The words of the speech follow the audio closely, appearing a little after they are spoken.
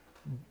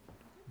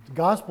the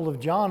Gospel of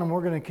John, and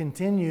we're going to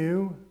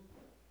continue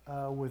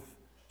with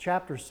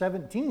chapter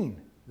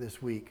 17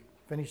 this week.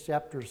 Finished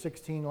chapter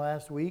 16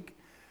 last week,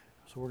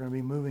 so we're going to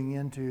be moving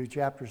into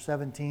chapter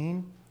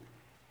 17,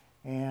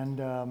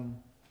 and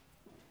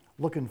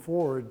looking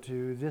forward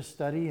to this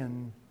study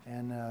and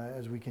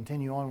as we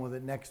continue on with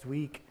it next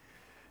week.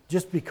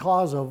 Just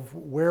because of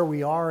where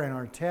we are in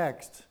our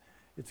text,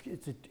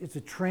 it's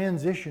a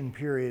transition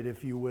period,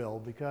 if you will,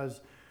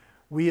 because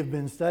we have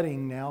been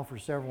studying now for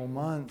several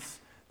months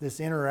this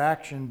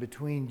interaction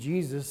between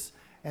Jesus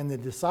and the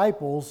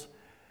disciples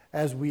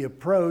as we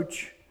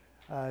approach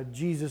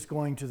Jesus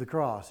going to the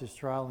cross, his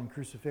trial and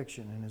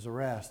crucifixion and his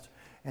arrest.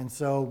 And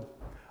so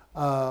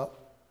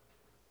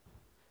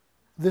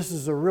this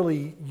is a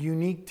really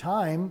unique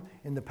time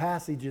in the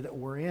passage that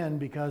we're in,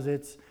 because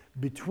it's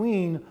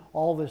between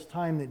all this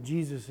time that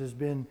Jesus has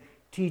been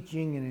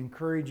teaching and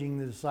encouraging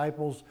the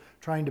disciples,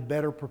 trying to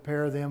better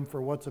prepare them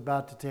for what's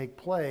about to take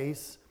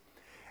place,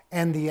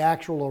 and the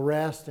actual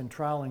arrest and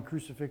trial and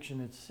crucifixion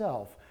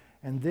itself.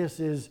 And this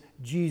is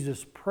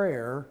Jesus'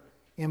 prayer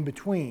in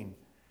between.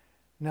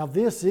 Now,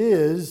 this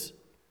is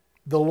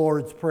the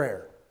Lord's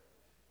Prayer.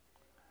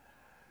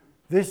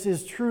 This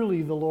is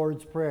truly the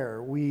Lord's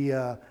Prayer.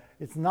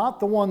 It's not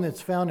the one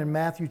that's found in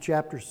Matthew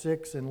chapter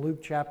 6 and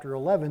Luke chapter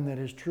 11 that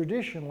is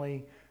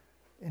traditionally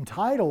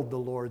entitled the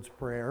Lord's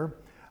Prayer.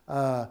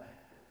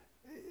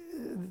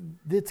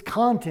 Its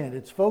content,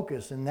 its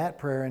focus in that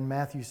prayer in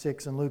Matthew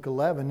 6 and Luke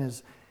 11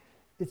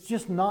 it's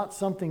just not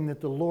something that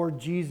the Lord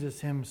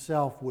Jesus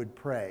himself would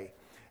pray.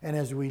 And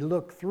as we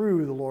look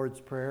through the Lord's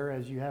Prayer,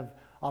 as you have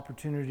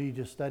opportunity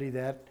to study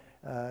that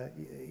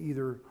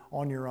either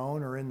on your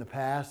own or in the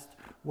past,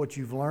 what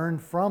you've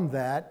learned from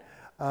that,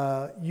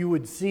 you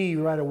would see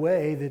right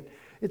away that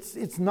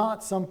it's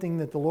not something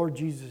that the Lord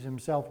Jesus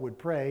himself would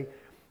pray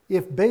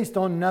if, based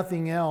on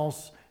nothing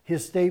else,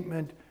 his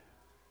statement,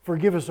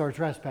 "Forgive us our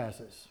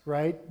trespasses,"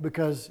 right?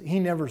 Because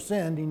he never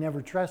sinned, he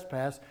never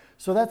trespassed.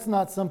 So that's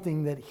not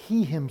something that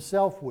he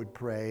himself would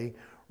pray.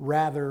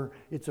 Rather,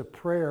 it's a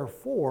prayer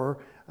for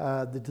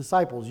the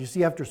disciples. You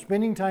see, after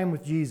spending time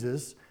with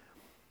Jesus,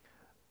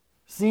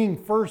 seeing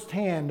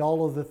firsthand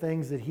all of the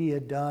things that he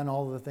had done,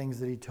 all of the things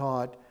that he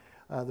taught,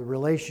 the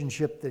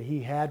relationship that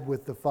he had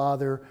with the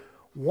Father,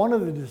 one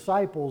of the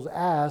disciples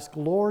asked,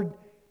 "Lord,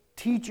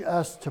 teach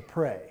us to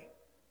pray."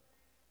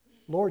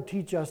 Lord,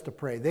 teach us to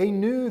pray. They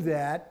knew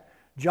that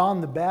John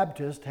the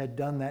Baptist had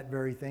done that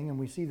very thing, and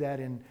we see that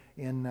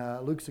in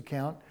Luke's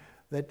account,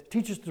 that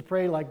teach us to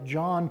pray like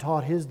John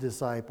taught his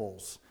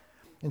disciples.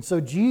 And so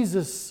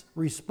Jesus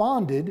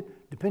responded,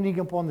 depending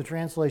upon the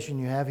translation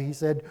you have, he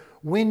said,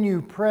 "When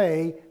you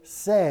pray,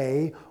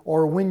 say,"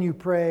 or "when you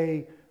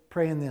pray,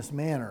 pray in this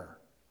manner."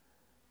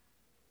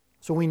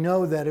 So we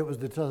know that it was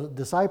the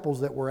disciples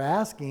that were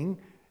asking.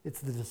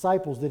 It's the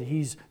disciples that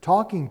he's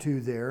talking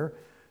to there.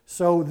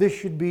 So this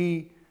should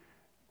be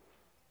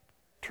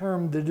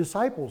termed the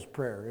disciples'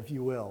 prayer, if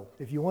you will.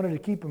 If you wanted to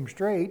keep them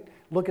straight,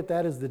 look at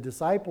that as the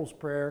disciples'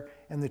 prayer,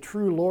 and the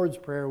true Lord's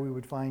Prayer we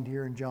would find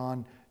here in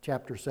John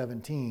chapter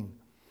 17.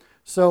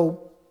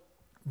 So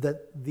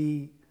that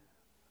the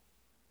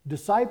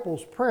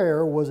disciples'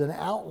 prayer was an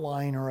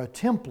outline or a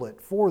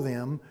template for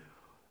them,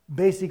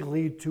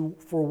 basically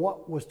for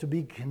what was to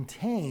be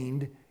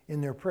contained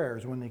in their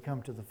prayers when they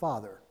come to the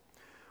Father.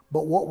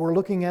 But what we're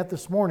looking at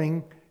this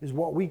morning is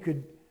what we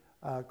could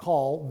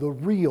call the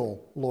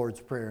real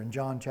Lord's Prayer in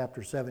John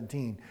chapter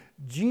 17.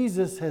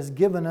 Jesus has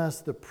given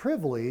us the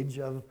privilege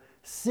of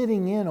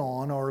sitting in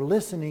on or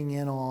listening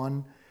in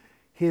on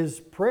his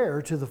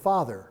prayer to the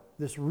Father,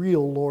 this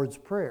real Lord's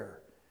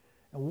Prayer.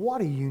 And what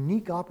a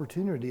unique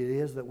opportunity it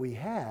is that we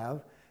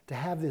have to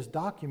have this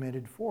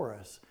documented for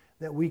us,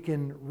 that we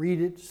can read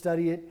it,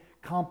 study it,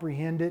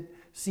 comprehend it,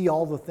 see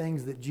all the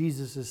things that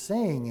Jesus is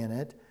saying in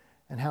it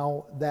and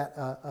how that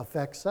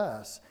affects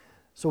us.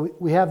 So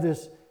we have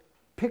this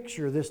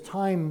picture, this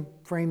time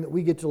frame that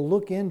we get to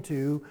look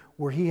into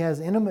where he has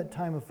intimate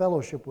time of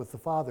fellowship with the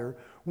Father.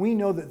 We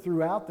know that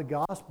throughout the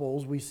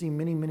Gospels we see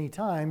many, many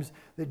times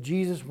that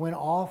Jesus went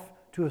off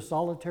to a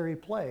solitary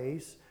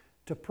place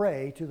to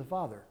pray to the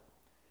Father.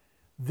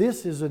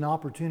 This is an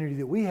opportunity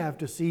that we have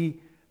to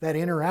see that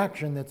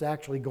interaction that's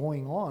actually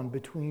going on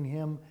between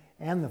him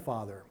and the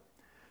Father.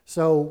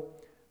 So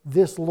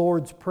this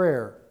Lord's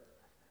Prayer,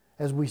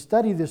 as we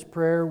study this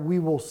prayer, we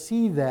will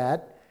see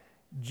that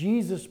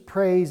Jesus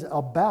prays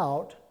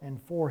about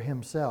and for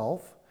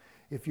himself.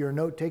 If you're a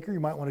note taker, you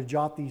might want to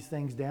jot these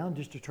things down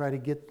just to try to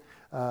get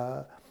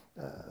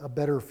a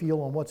better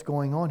feel on what's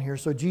going on here.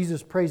 So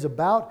Jesus prays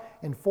about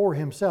and for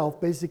himself,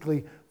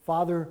 basically,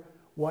 "Father,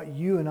 what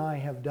you and I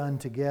have done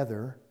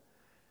together."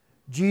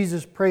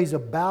 Jesus prays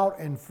about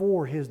and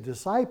for his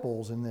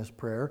disciples in this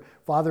prayer.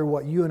 "Father,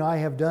 what you and I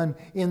have done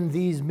in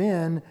these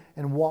men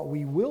and what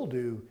we will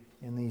do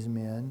in these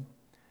men."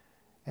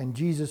 And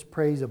Jesus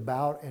prays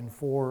about and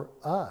for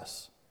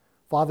us.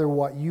 "Father,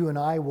 what you and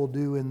I will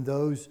do in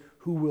those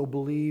who will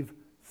believe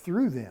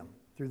through them,"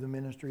 through the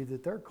ministry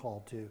that they're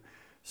called to.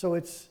 So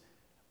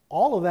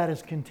all of that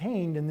is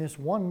contained in this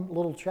one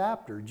little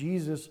chapter,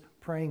 Jesus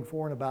praying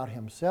for and about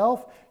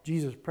himself,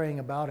 Jesus praying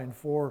about and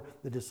for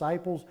the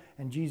disciples,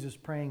 and Jesus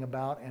praying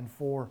about and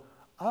for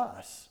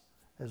us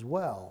as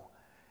well.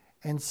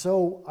 And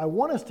so I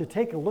want us to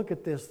take a look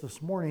at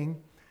this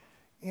morning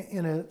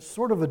in a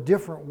sort of a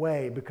different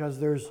way, because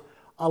there's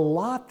a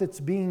lot that's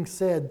being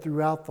said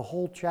throughout the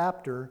whole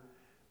chapter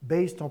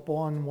based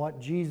upon what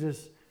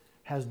Jesus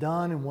has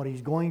done and what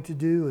he's going to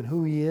do and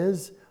who he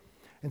is.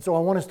 And so I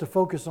want us to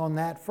focus on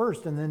that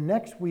first. And then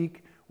next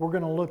week, we're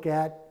going to look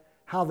at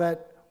how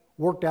that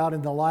worked out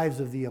in the lives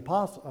of the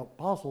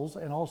apostles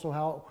and also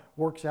how it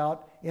works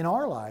out in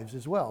our lives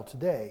as well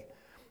today.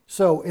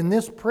 So in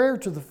this prayer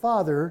to the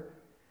Father,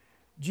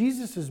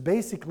 Jesus is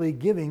basically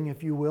giving,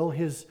 if you will,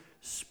 his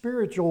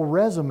spiritual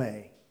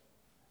resume.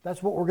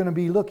 That's what we're going to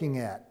be looking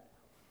at.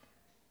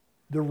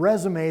 The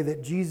resume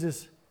that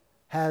Jesus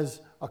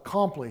has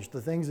accomplished,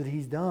 the things that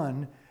he's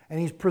done, and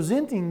he's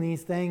presenting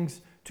these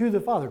things to the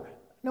Father.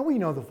 Now we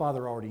know the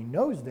Father already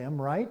knows them,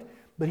 right?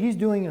 But he's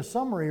doing a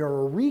summary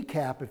or a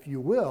recap, if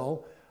you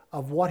will,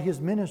 of what his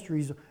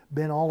ministry's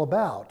been all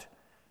about.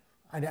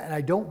 And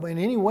I don't in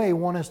any way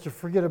want us to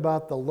forget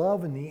about the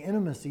love and the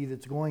intimacy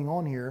that's going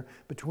on here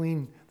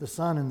between the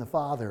Son and the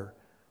Father.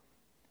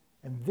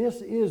 And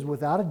this is,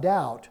 without a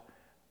doubt,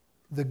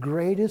 the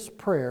greatest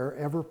prayer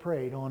ever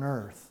prayed on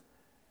earth.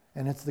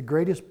 And it's the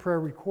greatest prayer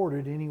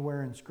recorded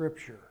anywhere in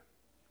Scripture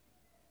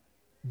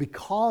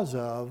because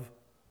of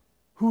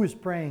who is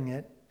praying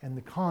it and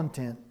the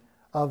content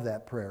of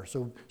that prayer.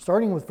 So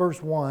starting with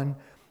verse 1,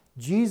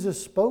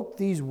 Jesus spoke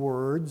these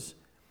words,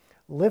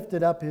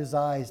 lifted up his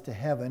eyes to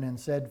heaven, and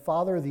said,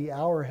 Father, the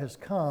hour has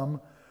come.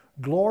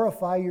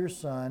 Glorify your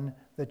Son,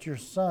 that your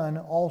Son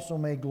also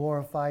may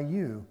glorify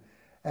you,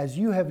 as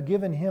you have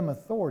given him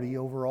authority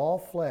over all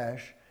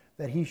flesh,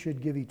 that he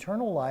should give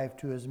eternal life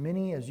to as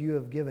many as you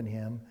have given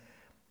him.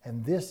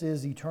 And this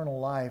is eternal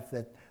life,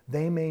 that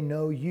they may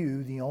know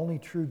you, the only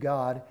true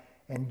God,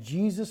 and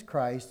Jesus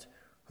Christ,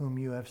 whom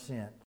you have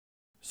sent.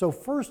 So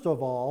first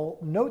of all,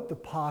 note the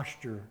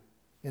posture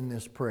in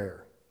this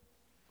prayer.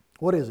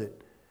 What is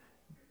it?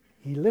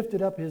 He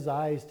lifted up his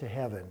eyes to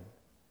heaven.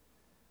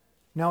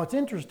 Now it's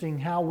interesting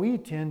how we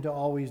tend to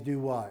always do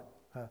what?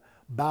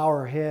 Bow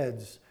our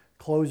heads,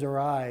 close our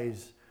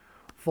eyes,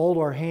 fold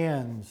our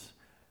hands,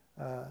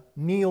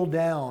 kneel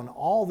down,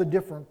 all the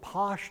different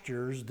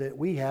postures that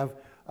we have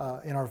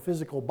in our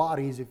physical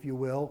bodies, if you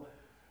will,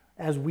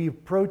 as we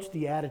approach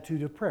the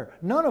attitude of prayer.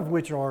 None of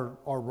which are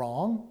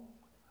wrong.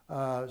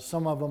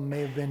 Some of them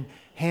may have been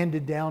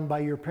handed down by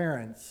your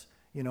parents.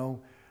 You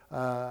know,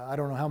 I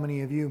don't know how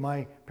many of you,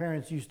 my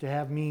parents used to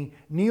have me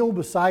kneel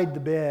beside the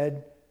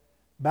bed,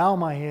 bow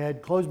my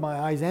head, close my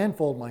eyes, and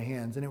fold my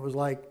hands. And it was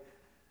like,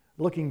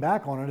 looking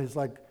back on it, it's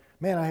like,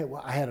 man,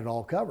 I had it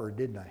all covered,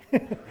 didn't I?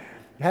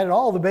 I had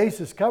all the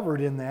bases covered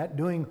in that,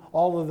 doing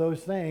all of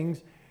those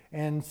things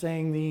and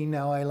saying the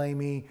now I lay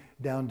me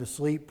down to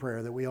sleep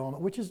prayer that we all know,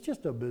 which is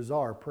just a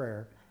bizarre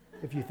prayer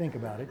if you think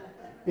about it.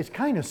 It's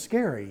kind of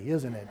scary,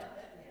 isn't it?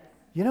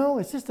 You know,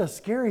 it's just a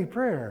scary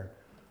prayer.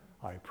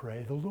 I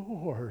pray the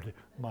Lord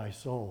my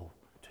soul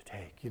to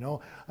take, you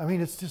know. I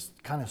mean, it's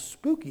just kind of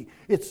spooky.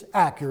 It's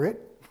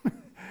accurate.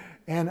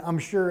 And I'm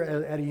sure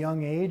at a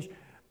young age,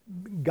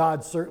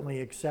 God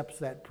certainly accepts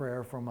that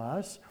prayer from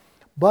us.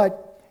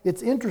 But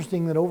it's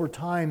interesting that over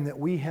time that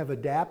we have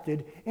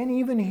adapted, and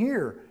even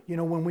here, you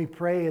know, when we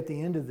pray at the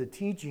end of the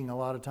teaching, a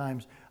lot of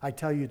times I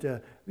tell you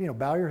to, you know,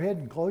 bow your head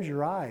and close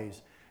your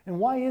eyes. And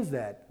why is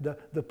that?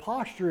 The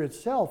posture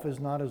itself is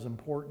not as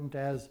important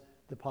as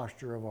the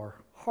posture of our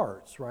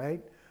hearts,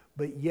 right?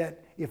 But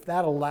yet, if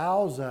that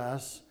allows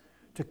us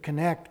to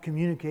connect,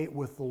 communicate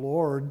with the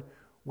Lord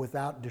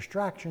without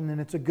distraction, then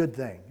it's a good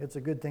thing. It's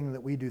a good thing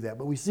that we do that.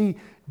 But we see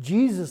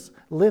Jesus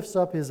lifts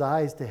up his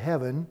eyes to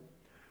heaven,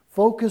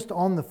 focused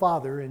on the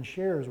Father, and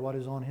shares what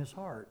is on his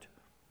heart.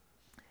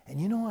 And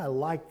you know, I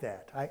like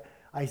that.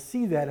 I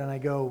see that and I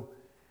go,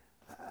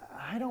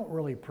 I don't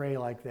really pray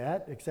like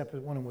that, except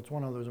when it's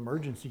one of those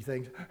emergency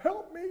things.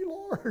 Help me,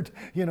 Lord.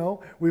 You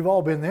know, we've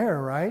all been there,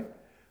 right?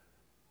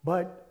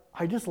 But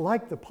I just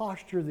like the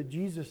posture that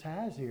Jesus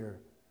has here.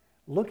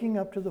 Looking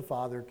up to the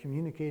Father,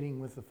 communicating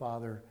with the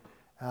Father.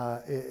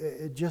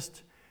 It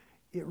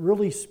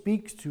really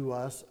speaks to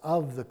us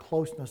of the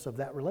closeness of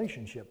that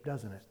relationship,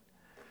 doesn't it?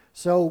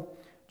 So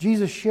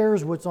Jesus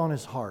shares what's on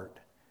his heart.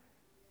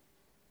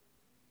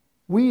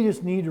 We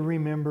just need to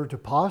remember to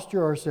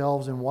posture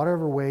ourselves in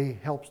whatever way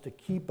helps to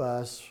keep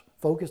us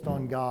focused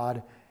on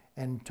God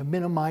and to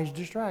minimize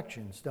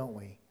distractions, don't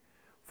we?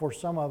 For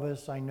some of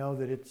us, I know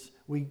that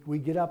we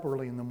get up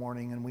early in the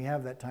morning and we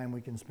have that time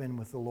we can spend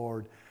with the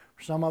Lord.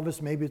 For some of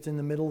us, maybe it's in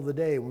the middle of the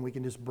day when we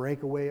can just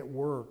break away at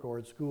work or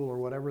at school or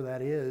whatever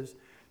that is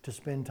to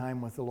spend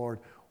time with the Lord.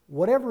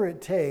 Whatever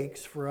it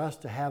takes for us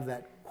to have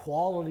that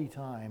quality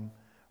time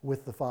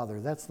with the Father,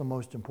 that's the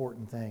most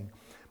important thing.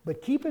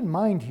 But keep in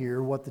mind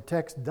here what the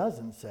text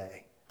doesn't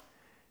say.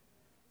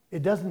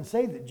 It doesn't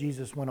say that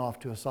Jesus went off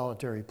to a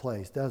solitary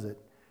place, does it?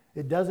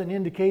 It doesn't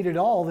indicate at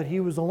all that he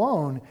was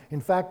alone.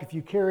 In fact, if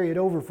you carry it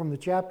over from the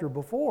chapter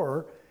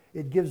before,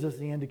 it gives us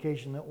the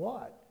indication that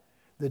what?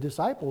 the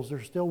disciples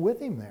are still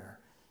with him there.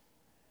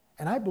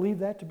 And I believe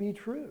that to be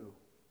true.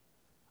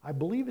 I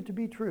believe it to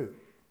be true.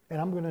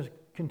 And I'm going to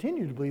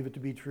continue to believe it to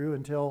be true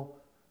until,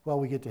 well,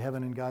 we get to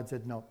heaven and God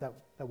said, no, that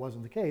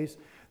wasn't the case.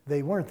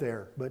 They weren't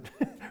there. But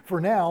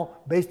for now,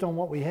 based on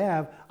what we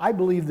have, I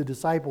believe the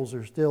disciples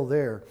are still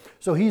there.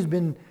 So he's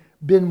been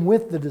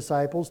with the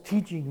disciples,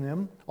 teaching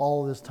them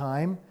all this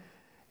time.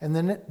 And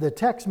then the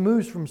text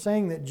moves from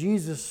saying that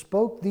Jesus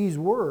spoke these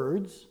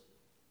words,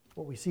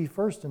 what we see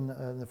first in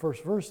the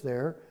first verse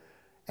there,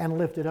 and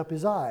lifted up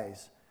his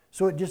eyes.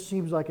 So it just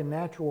seems like a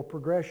natural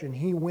progression.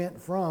 He went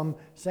from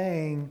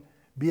saying,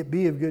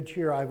 be of good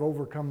cheer, I've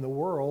overcome the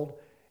world,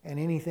 and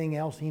anything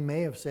else he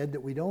may have said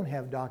that we don't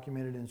have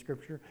documented in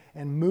Scripture,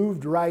 and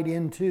moved right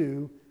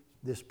into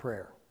this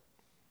prayer.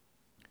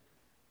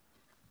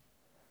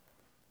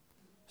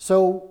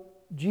 So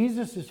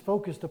Jesus is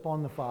focused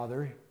upon the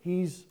Father.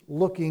 He's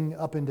looking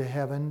up into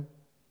heaven.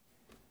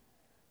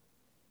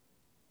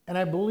 And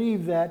I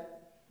believe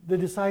that the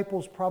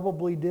disciples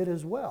probably did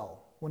as well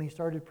when he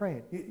started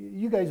praying.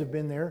 You guys have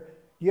been there.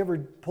 You ever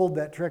pulled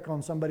that trick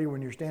on somebody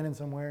when you're standing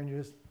somewhere and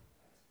you're just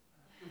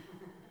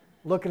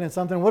looking at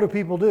something? What do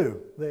people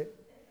do? They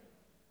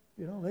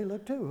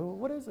look too.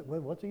 What is it?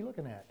 What's he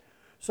looking at?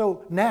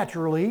 So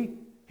naturally,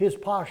 his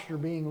posture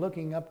being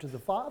looking up to the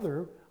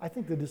Father, I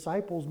think the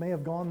disciples may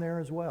have gone there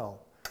as well.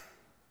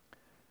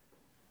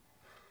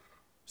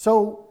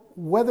 So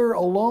whether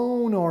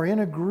alone or in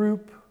a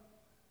group,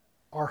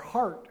 our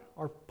heart,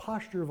 our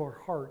posture of our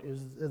heart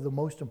is the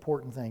most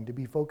important thing, to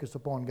be focused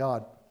upon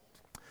God.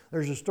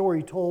 There's a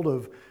story told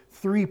of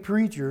 3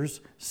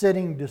 preachers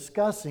sitting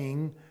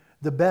discussing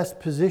the best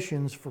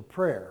positions for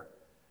prayer.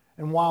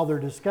 And while they're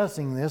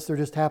discussing this, there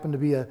just happened to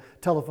be a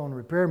telephone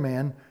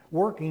repairman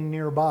working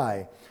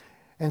nearby.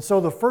 And so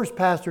the first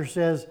pastor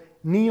says,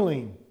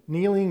 kneeling.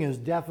 Kneeling is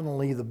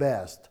definitely the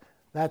best.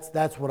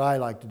 That's what I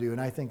like to do, and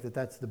I think that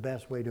that's the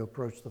best way to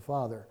approach the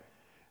Father.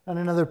 And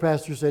another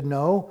pastor said,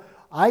 no,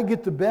 I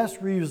get the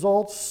best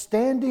results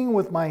standing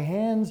with my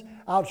hands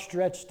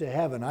outstretched to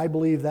heaven. I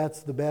believe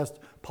that's the best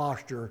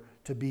posture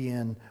to be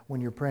in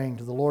when you're praying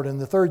to the Lord. And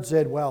the third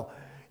said, well,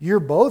 you're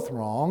both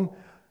wrong.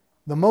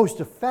 The most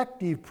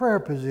effective prayer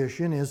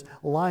position is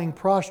lying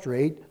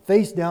prostrate,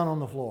 face down on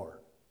the floor.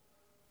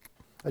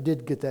 I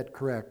did get that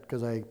correct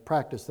because I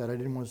practiced that. I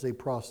didn't want to say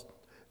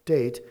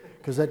prostate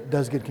because that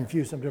does get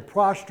confused. I'm to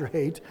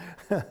prostrate,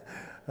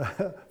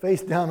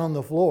 face down on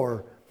the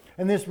floor.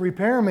 And this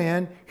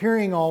repairman,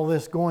 hearing all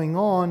this going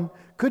on,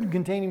 couldn't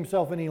contain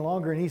himself any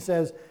longer. And he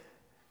says,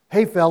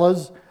 hey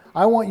fellas,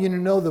 I want you to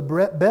know the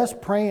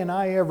best praying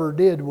I ever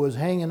did was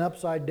hanging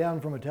upside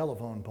down from a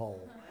telephone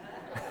pole.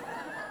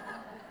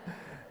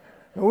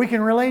 We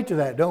can relate to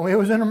that, don't we? It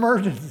was an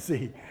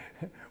emergency.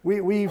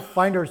 We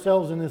find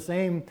ourselves in the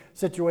same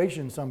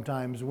situation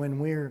sometimes when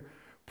we're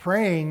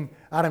praying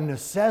out of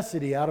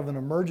necessity, out of an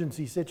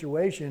emergency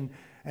situation,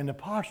 and the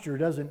posture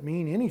doesn't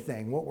mean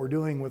anything. What we're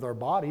doing with our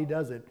body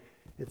does it.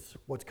 It's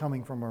what's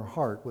coming from our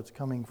heart, what's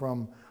coming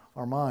from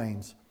our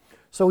minds.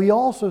 So he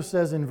also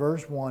says in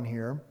verse 1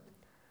 here,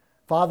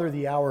 Father,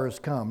 the hour has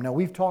come. Now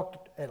we've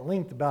talked at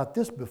length about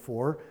this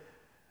before.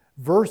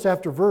 Verse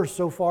after verse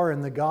so far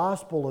in the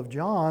Gospel of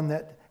John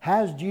that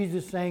has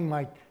Jesus saying,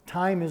 my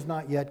time has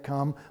not yet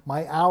come,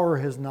 my hour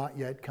has not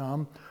yet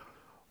come.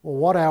 Well,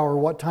 what hour,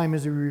 what time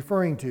is he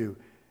referring to?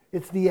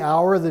 It's the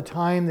hour, the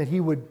time that he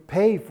would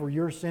pay for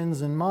your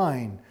sins and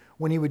mine,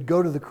 when he would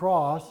go to the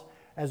cross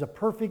as a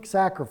perfect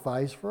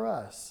sacrifice for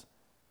us.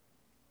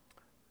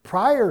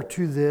 Prior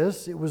to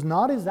this, it was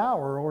not his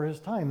hour or his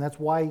time. That's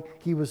why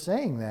he was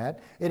saying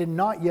that. It had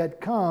not yet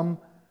come,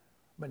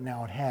 but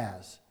now it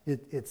has.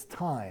 It's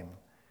time.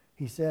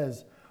 He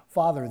says,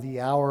 Father,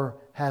 the hour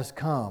has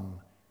come.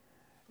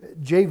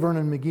 J.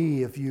 Vernon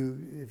McGee, if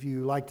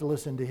you like to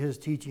listen to his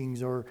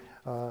teachings or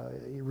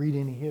read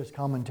any of his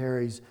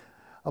commentaries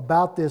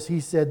about this, he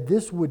said,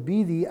 this would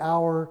be the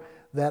hour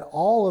that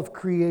all of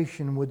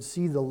creation would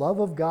see the love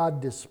of God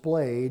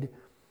displayed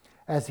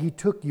as he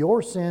took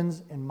your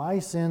sins and my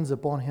sins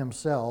upon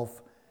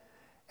himself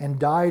and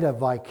died a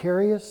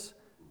vicarious,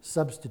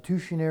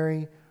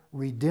 substitutionary,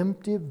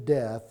 redemptive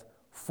death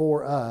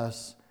for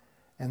us,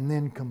 and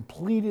then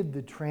completed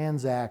the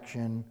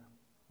transaction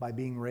by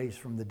being raised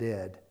from the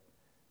dead.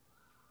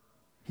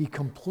 He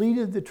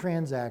completed the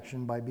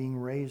transaction by being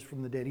raised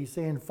from the dead. He's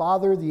saying,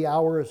 Father, the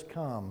hour has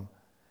come.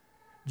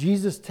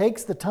 Jesus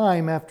takes the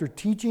time after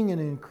teaching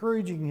and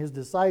encouraging his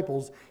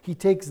disciples. He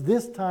takes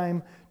this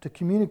time to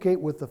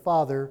communicate with the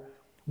Father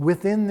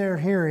within their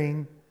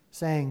hearing,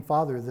 saying,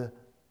 Father,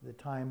 the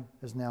time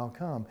has now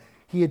come.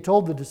 He had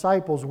told the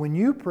disciples, when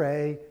you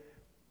pray,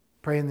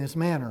 pray in this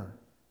manner.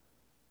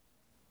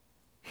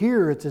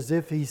 Here it's as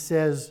if he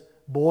says,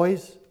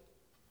 boys,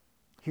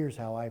 here's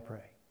how I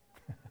pray.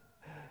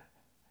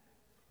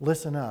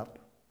 Listen up,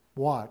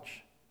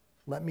 watch.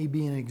 Let me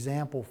be an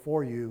example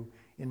for you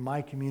in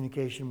my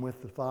communication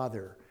with the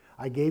Father.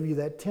 I gave you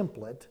that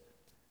template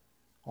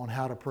on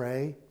how to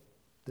pray,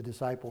 the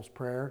disciples'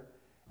 prayer,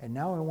 and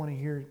now I want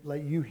to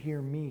let you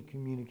hear me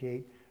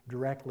communicate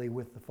directly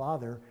with the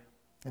Father.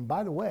 And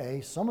by the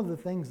way, some of the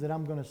things that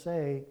I'm going to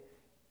say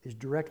is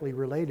directly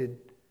related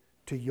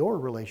to your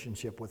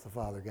relationship with the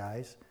Father,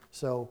 guys.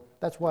 So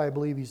that's why I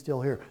believe he's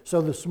still here.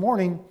 So this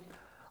morning,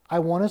 I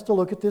want us to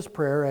look at this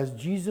prayer as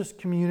Jesus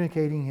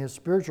communicating his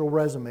spiritual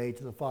resume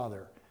to the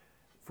Father.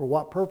 For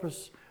what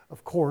purpose?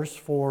 Of course,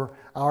 for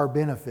our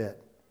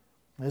benefit.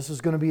 This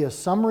is going to be a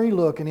summary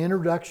look, an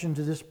introduction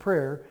to this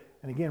prayer.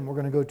 And again, we're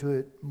going to go to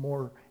it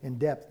more in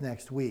depth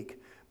next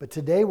week. But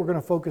today we're going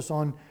to focus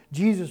on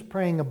Jesus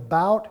praying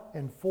about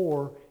and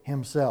for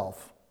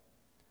himself.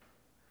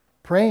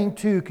 Praying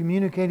to,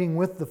 communicating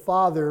with the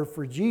Father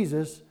for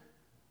Jesus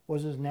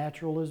was as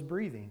natural as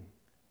breathing.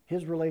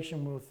 His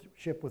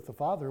relationship with the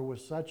Father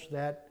was such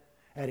that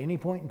at any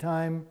point in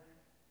time,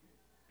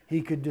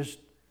 he could just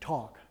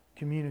talk,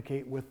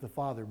 communicate with the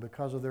Father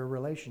because of their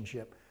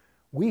relationship.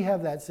 We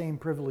have that same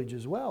privilege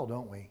as well,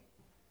 don't we?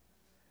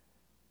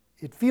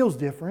 It feels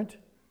different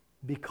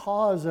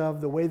because of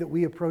the way that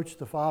we approach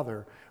the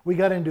Father. We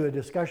got into a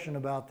discussion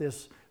about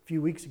this a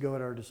few weeks ago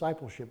at our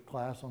discipleship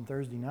class on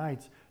Thursday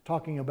nights,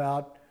 talking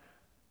about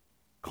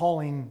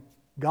calling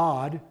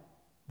God,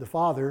 the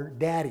Father,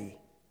 Daddy.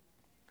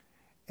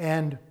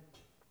 And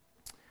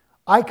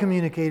I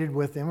communicated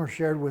with him or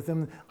shared with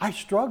him, I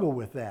struggle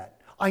with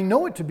that. I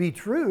know it to be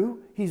true.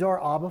 He's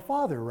our Abba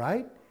Father,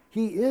 right?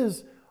 He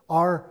is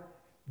our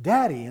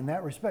Daddy in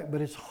that respect.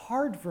 But it's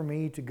hard for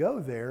me to go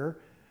there,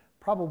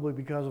 probably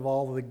because of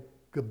all the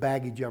good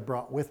baggage I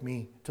brought with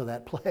me to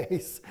that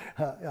place.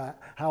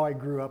 How I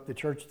grew up, the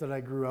church that I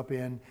grew up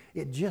in,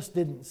 it just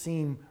didn't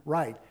seem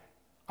right.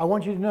 I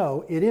want you to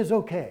know it is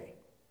okay.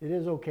 It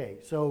is okay.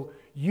 So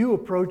you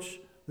approach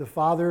the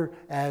Father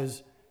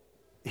as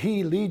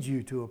he leads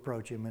you to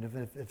approach him. And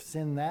if it's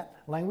in that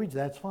language,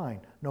 that's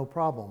fine. No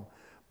problem.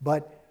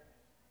 But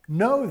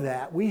know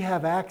that we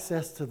have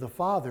access to the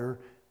Father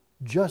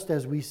just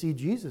as we see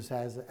Jesus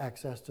has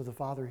access to the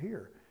Father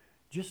here.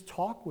 Just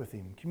talk with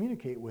him,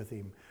 communicate with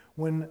him.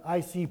 When I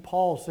see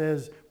Paul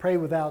says, pray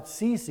without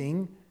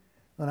ceasing,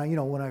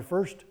 when I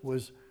first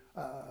was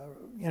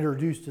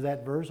introduced to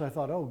that verse, I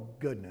thought, oh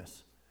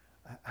goodness,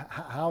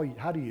 how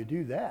do you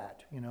do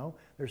that?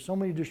 There's so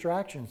many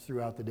distractions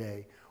throughout the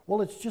day.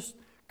 Well, it's just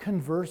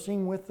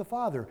conversing with the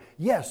Father.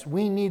 Yes,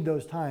 we need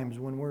those times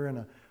when we're in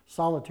a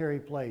solitary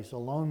place,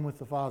 alone with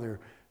the Father,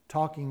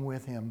 talking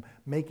with him,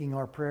 making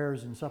our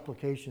prayers and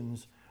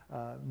supplications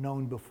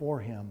known before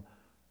him.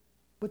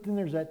 But then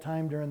there's that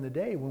time during the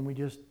day when we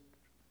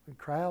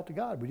cry out to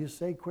God. We just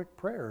say quick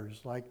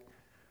prayers like,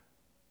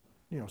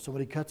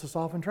 somebody cuts us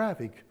off in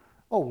traffic.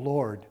 Oh,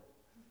 Lord,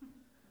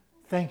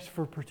 thanks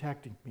for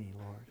protecting me,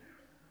 Lord.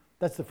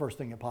 That's the first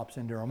thing that pops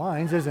into our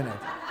minds, isn't it?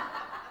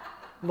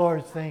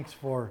 Lord, thanks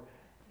for...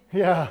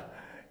 Yeah,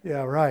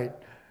 right.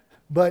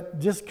 But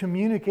just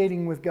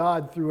communicating with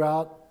God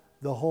throughout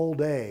the whole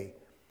day,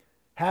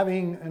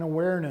 having an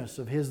awareness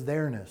of his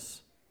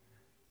there-ness,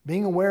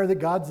 being aware that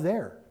God's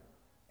there,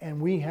 and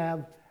we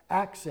have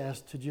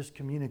access to just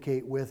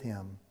communicate with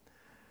him.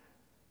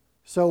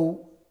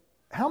 So,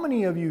 how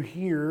many of you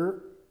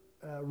here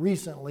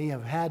recently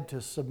have had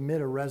to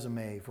submit a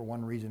resume for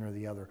one reason or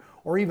the other,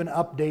 or even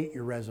update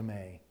your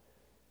resume?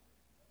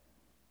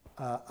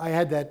 I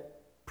had that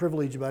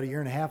privilege about 1.5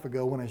 years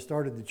ago when I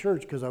started the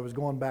church because I was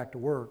going back to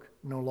work,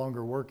 no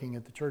longer working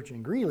at the church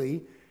in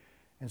Greeley.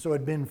 And so it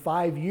had been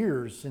 5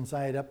 years since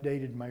I had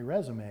updated my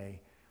resume.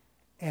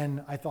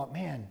 And I thought,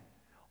 man,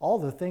 all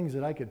the things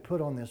that I could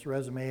put on this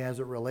resume as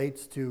it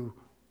relates to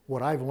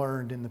what I've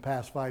learned in the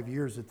past 5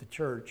 years at the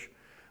church.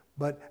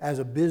 But as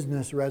a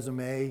business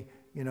resume,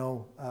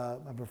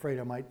 I'm afraid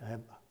I might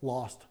have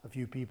lost a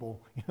few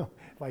people,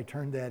 if I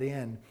turned that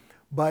in.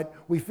 But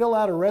we fill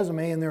out a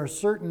resume and there are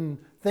certain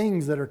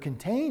things that are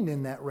contained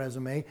in that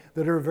resume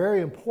that are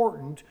very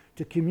important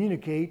to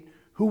communicate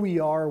who we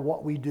are,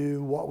 what we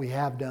do, what we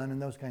have done,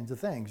 and those kinds of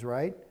things,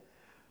 right?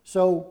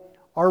 So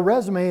our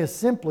resume is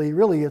simply,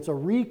 it's a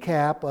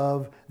recap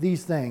of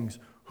these things.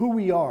 Who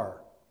we are,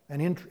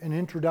 an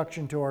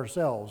introduction to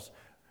ourselves.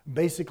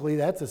 Basically,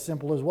 that's as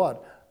simple as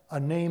what? A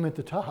name at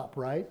the top,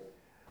 right?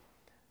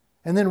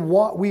 And then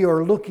what we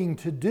are looking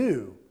to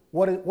do.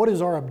 What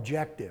is our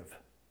objective?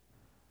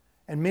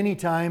 And many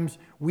times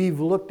we've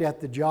looked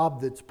at the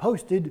job that's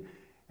posted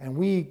and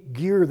we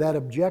gear that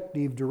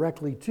objective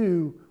directly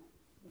to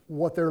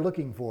what they're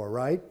looking for,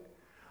 right?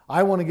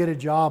 I want to get a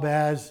job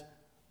as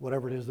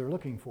whatever it is they're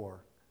looking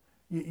for.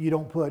 You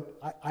don't put,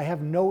 I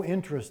have no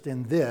interest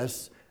in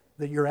this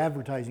that you're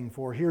advertising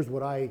for. Here's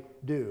what I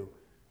do.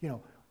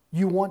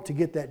 You want to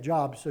get that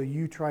job, so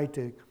you try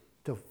to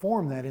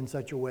form that in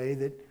such a way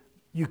that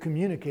you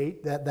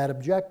communicate that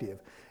objective.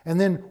 And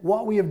then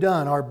what we have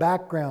done, our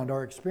background,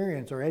 our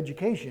experience, our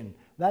education,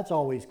 that's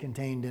always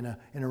contained in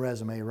a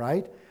resume,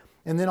 right?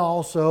 And then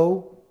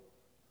also,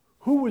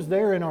 who was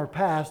there in our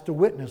past to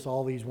witness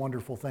all these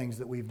wonderful things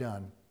that we've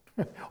done?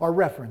 Our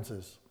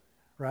references,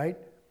 right?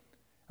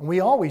 And we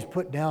always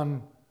put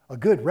down a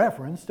good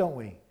reference, don't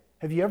we?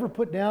 Have you ever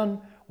put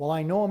down, well,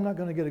 I know I'm not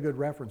going to get a good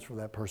reference for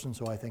that person,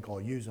 so I think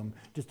I'll use them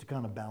just to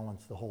kind of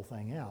balance the whole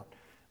thing out.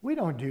 We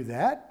don't do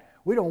that.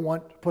 We don't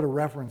want to put a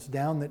reference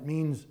down that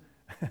means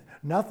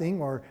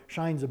nothing or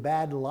shines a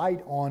bad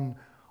light on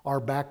our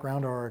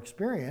background or our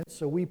experience,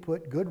 so we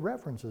put good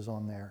references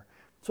on there.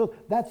 So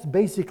that's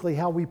basically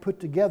how we put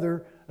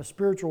together a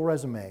spiritual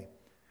resume.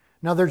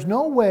 Now, there's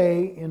no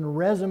way in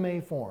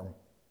resume form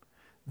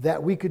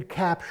that we could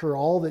capture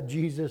all that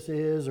Jesus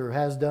is or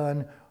has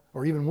done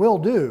or even will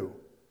do.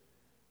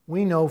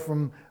 We know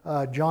from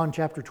John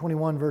chapter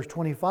 21, verse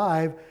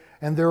 25,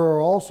 and there are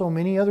also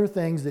many other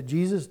things that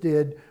Jesus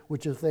did,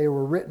 which if they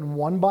were written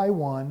one by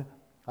one,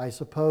 I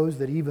suppose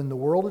that even the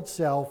world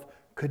itself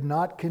could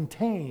not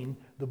contain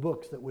the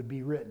books that would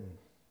be written.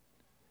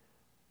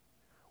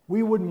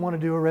 We wouldn't want to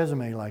do a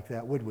resume like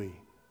that, would we?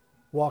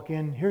 Walk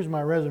in, here's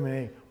my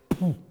resume,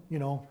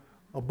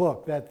 a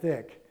book that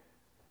thick.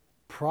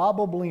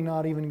 Probably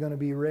not even going to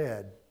be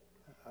read,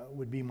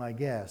 would be my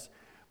guess.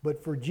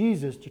 But for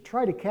Jesus to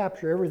try to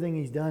capture everything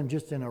he's done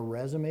just in a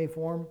resume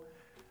form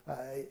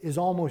is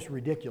almost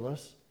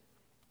ridiculous,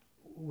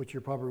 which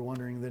you're probably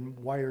wondering, then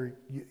why are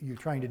you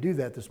trying to do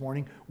that this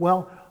morning?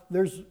 Well,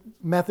 there's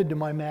method to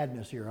my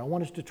madness here. I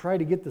want us to try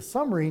to get the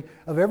summary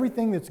of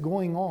everything that's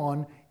going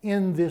on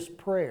in this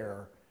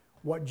prayer,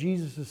 what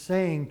Jesus is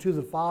saying to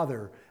the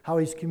Father, how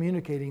he's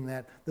communicating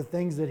that, the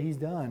things that he's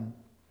done,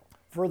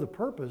 for the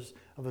purpose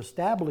of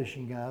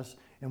establishing us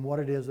in what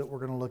it is that we're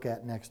going to look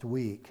at next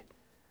week.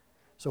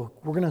 So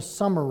we're going to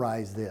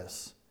summarize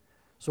this.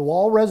 So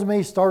all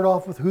resumes start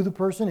off with who the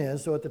person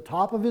is. So at the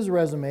top of his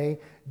resume,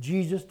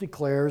 Jesus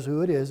declares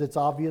who it is. It's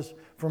obvious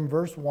from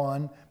verse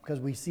 1 because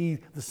we see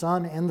the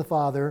Son and the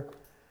Father.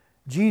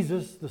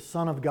 Jesus, the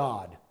Son of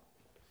God.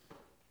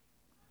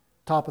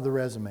 Top of the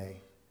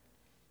resume.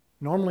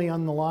 Normally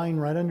on the line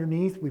right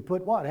underneath, we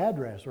put what?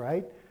 Address,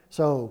 right?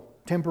 So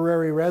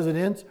temporary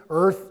residence,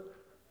 earth,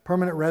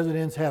 permanent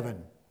residence,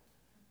 heaven.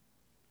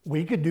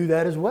 We could do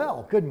that as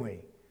well, couldn't we?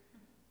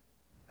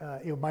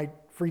 It might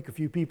freak a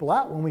few people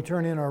out when we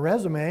turn in our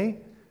resume.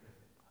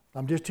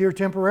 I'm just here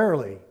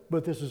temporarily,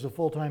 but this is a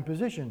full-time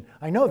position.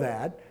 I know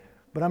that,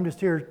 but I'm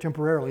just here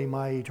temporarily.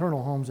 My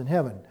eternal home's in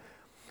heaven.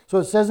 So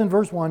it says in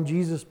verse 1,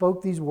 Jesus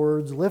spoke these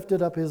words,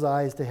 lifted up his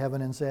eyes to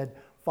heaven and said,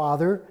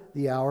 Father,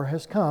 the hour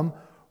has come.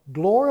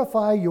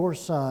 Glorify your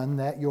Son,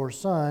 that your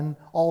Son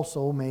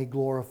also may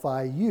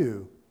glorify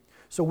you.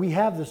 So we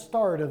have the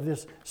start of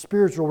this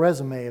spiritual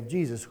resume of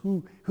Jesus,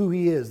 who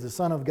he is, the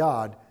Son of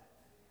God.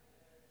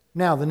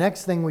 Now, the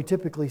next thing we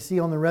typically see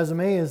on the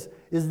resume is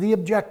the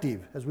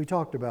objective, as we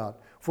talked about,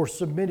 for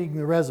submitting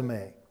the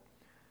resume.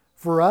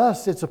 For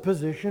us, it's a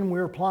position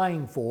we're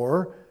applying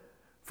for.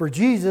 For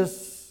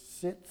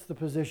Jesus, it's the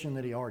position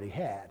that he already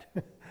had.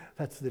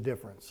 That's the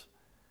difference.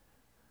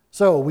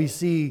 So we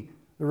see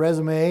the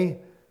resume,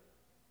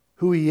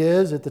 who he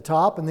is at the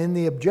top, and then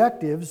the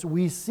objectives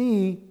we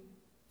see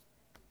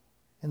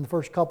in the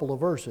first couple of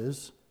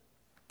verses,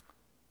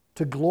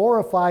 to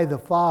glorify the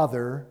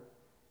Father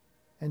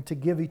and to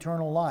give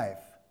eternal life.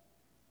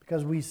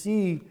 Because we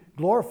see,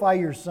 glorify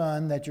your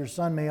Son, that your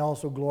Son may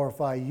also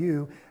glorify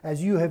you,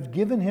 as you have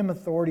given him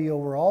authority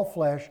over all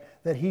flesh,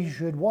 that he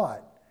should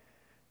what?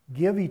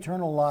 Give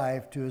eternal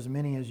life to as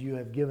many as you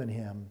have given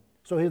him.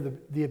 So here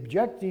the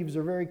objectives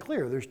are very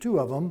clear. There's two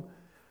of them.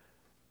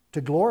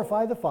 To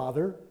glorify the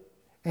Father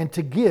and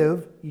to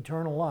give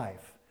eternal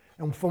life.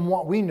 And from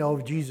what we know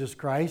of Jesus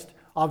Christ,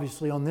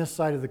 obviously on this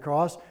side of the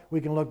cross,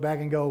 we can look back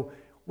and go,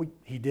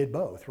 he did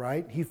both,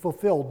 right? He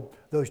fulfilled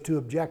those two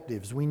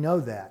objectives. We know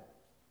that.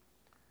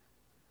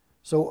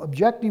 So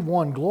objective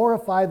 1,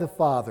 glorify the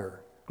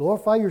Father.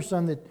 Glorify your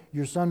Son, that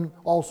your Son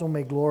also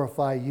may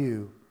glorify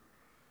you.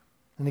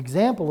 An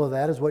example of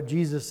that is what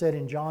Jesus said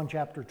in John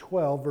chapter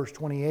 12, verse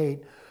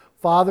 28,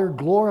 Father,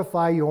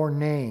 glorify your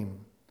name.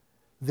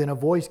 Then a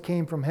voice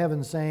came from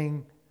heaven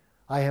saying,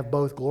 I have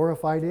both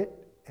glorified it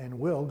and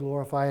will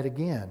glorify it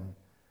again.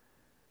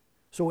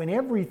 So in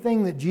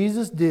everything that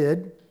Jesus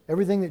did,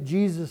 everything that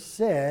Jesus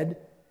said,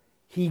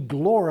 he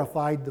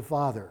glorified the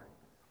Father.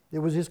 It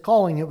was his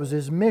calling, it was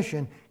his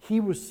mission. He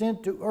was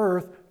sent to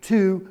earth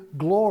to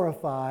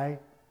glorify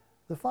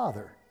the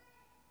Father.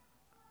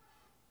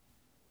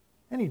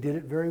 And he did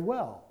it very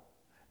well.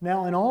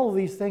 Now, in all of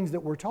these things that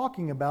we're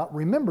talking about,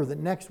 remember that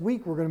next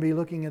week we're going to be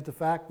looking at the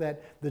fact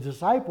that the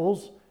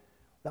disciples,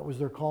 that was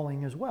their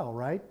calling as well,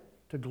 right?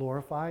 To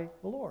glorify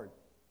the Lord.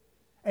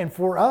 And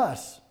for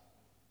us,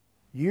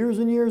 years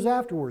and years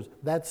afterwards,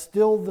 that's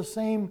still the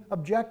same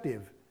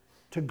objective,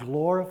 to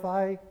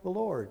glorify the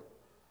Lord.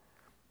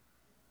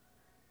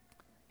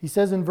 He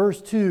says in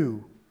verse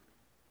 2,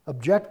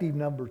 objective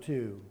number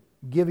 2,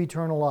 give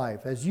eternal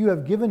life. As you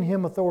have given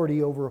him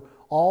authority over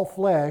all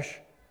flesh,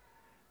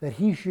 that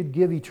he should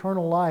give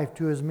eternal life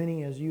to as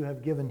many as you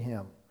have given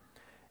him.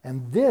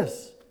 And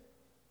this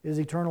is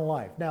eternal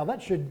life. Now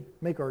that should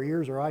make our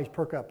ears, our eyes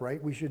perk up,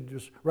 right? We should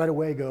just right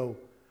away go,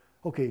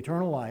 okay,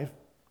 eternal life.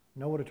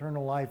 Know what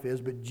eternal life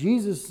is, but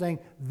Jesus is saying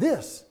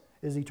this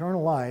is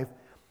eternal life,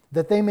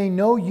 that they may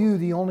know you,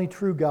 the only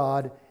true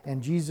God,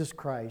 and Jesus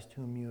Christ,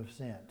 whom you have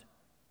sent.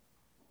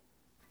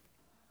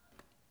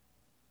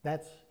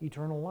 That's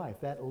eternal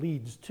life. That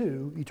leads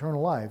to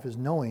eternal life, is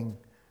knowing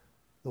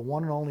the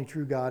one and only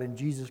true God, and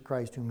Jesus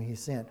Christ whom he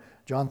sent.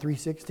 John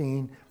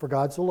 3:16, for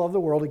God so loved the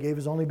world, he gave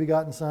his only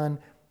begotten Son,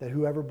 that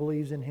whoever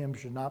believes in him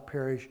should not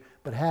perish,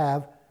 but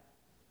have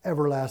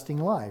everlasting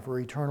life or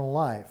eternal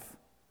life.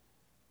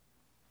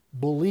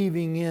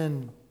 Believing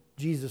in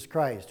Jesus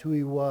Christ, who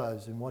he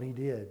was and what he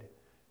did.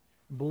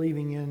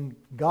 Believing in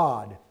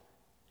God,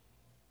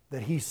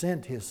 that he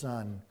sent his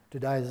Son to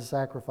die as a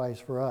sacrifice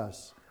for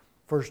us.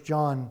 1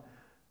 John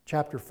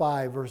chapter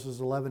 5, verses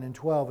 11 and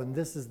 12. And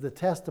this is the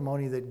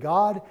testimony that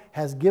God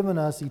has given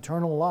us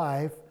eternal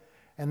life,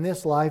 and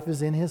this life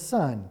is in his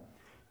Son.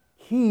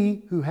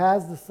 He who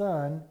has the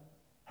Son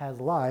has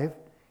life.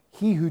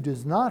 He who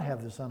does not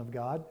have the Son of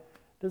God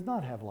does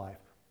not have life.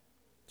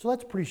 So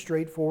that's a pretty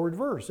straightforward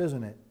verse,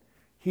 isn't it?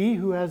 He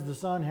who has the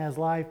Son has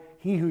life.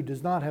 He who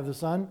does not have the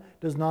Son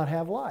does not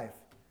have life.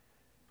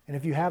 And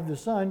if you have the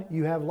Son,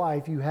 you have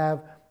life. You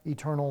have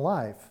eternal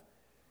life.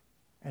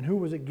 And who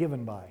was it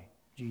given by?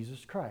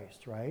 Jesus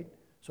Christ, right?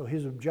 So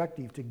his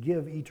objective to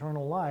give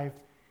eternal life,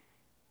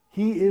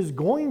 he is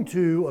going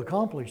to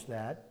accomplish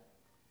that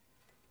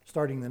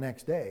starting the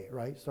next day,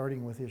 right?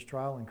 Starting with his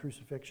trial and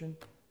crucifixion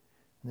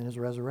and then his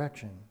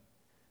resurrection.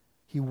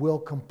 He will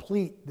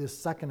complete this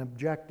second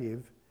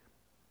objective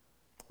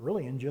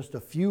really in just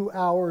a few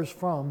hours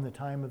from the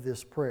time of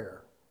this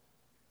prayer.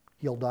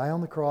 He'll die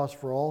on the cross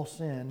for all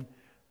sin,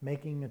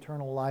 making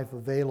eternal life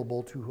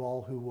available to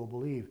all who will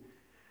believe.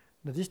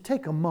 Now just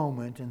take a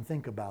moment and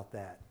think about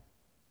that.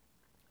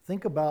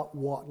 Think about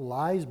what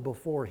lies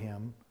before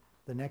him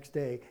the next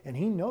day, and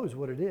he knows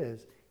what it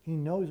is. He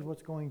knows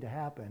what's going to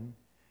happen,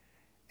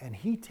 and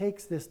he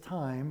takes this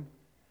time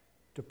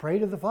to pray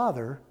to the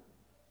Father,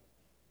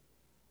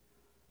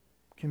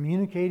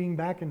 communicating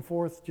back and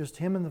forth, just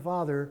him and the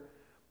Father,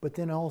 but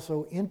then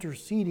also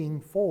interceding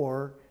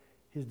for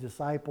his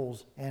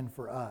disciples and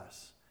for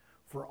us.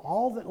 For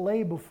all that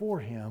lay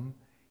before him,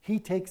 he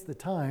takes the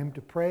time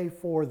to pray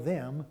for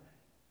them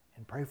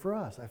and pray for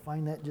us. I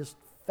find that just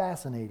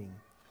fascinating.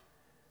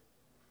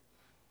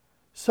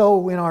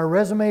 So in our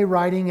resume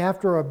writing,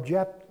 after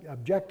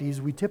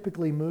objectives, we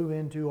typically move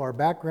into our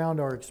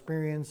background, our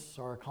experience,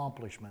 our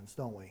accomplishments,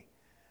 don't we?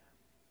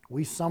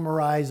 We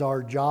summarize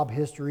our job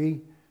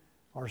history,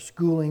 our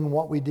schooling,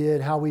 what we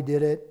did, how we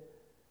did it.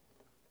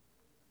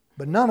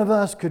 But none of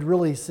us could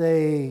really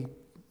say,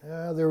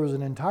 there was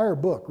an entire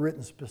book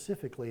written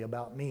specifically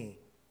about me.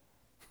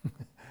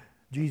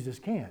 Jesus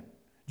can.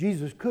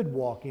 Jesus could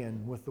walk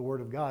in with the Word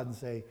of God and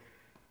say,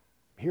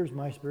 here's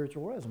my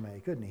spiritual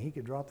resume, couldn't he? He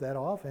could drop that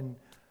off, and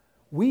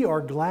we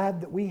are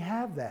glad that we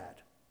have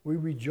that. We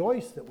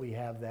rejoice that we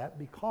have that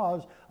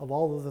because of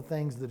all of the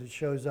things that it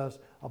shows us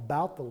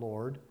about the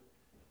Lord,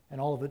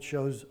 and all of it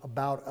shows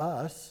about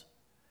us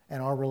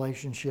and our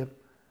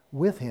relationship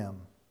with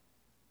him.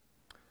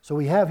 So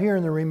we have here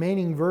in the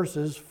remaining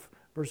verses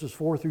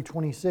 4 through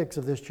 26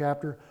 of this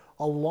chapter,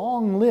 a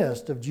long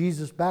list of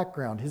Jesus'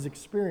 background, his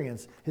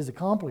experience, his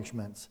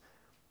accomplishments.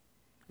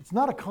 It's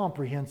not a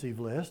comprehensive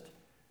list.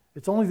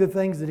 It's only the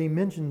things that he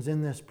mentions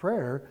in this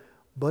prayer,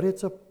 but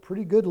it's a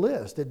pretty good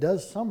list. It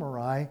does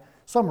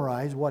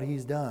summarize what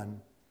he's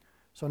done.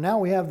 So now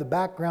we have the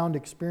background,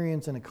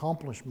 experience, and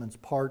accomplishments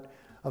part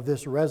of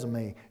this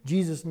resume.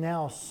 Jesus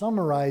now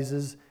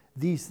summarizes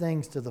these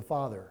things to the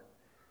Father.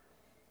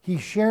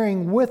 He's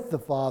sharing with the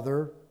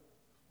Father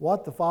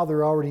what the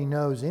Father already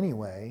knows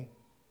anyway,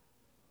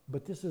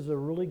 but this is a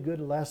really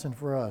good lesson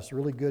for us,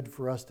 really good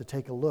for us to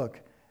take a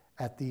look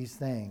at these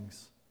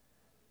things.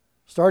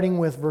 Starting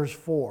with verse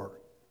 4.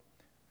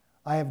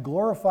 I have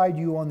glorified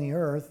you on the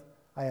earth.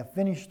 I have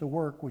finished the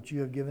work which you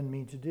have given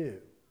me to do.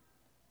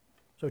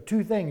 So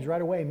two things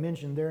right away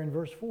mentioned there in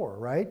verse 4,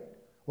 right?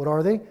 What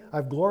are they?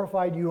 I've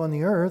glorified you on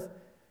the earth,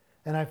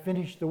 and I've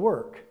finished the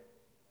work.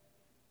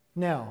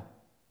 Now,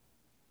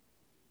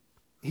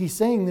 he's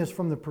saying this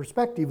from the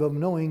perspective of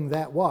knowing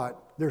that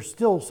what? There's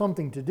still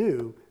something to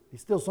do.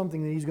 It's still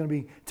something that he's going to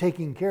be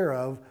taking care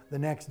of the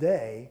next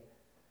day.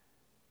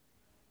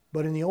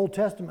 But in the Old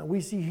Testament,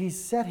 we see he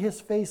set his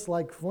face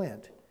like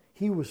flint.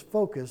 He was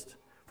focused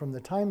from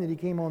the time that he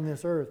came on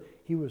this earth.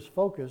 He was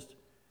focused,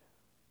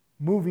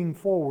 moving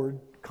forward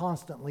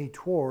constantly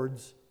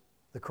towards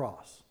the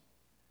cross.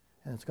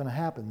 And it's going to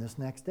happen this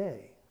next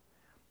day.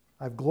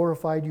 I've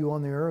glorified you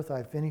on the earth.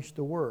 I've finished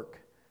the work.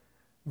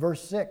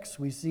 Verse 6,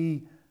 we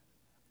see,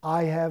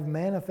 I have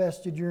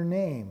manifested your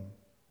name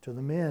to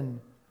the men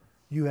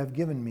you have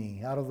given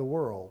me out of the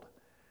world.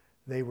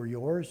 They were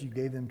yours, you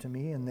gave them to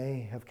me, and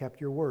they have kept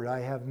your word.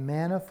 I have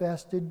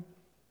manifested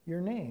your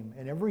name.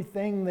 And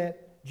everything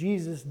that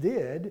Jesus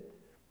did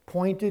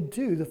pointed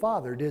to the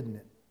Father, didn't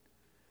it?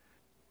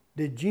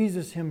 Did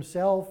Jesus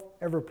himself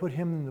ever put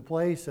him in the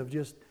place of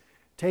just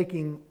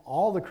taking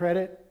all the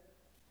credit?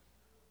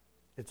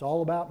 It's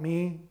all about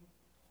me.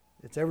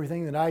 It's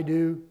everything that I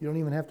do. You don't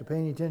even have to pay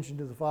any attention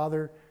to the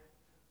Father.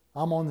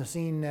 I'm on the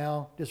scene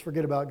now. Just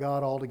forget about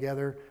God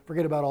altogether.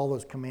 Forget about all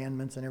those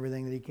commandments and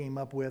everything that he came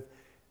up with.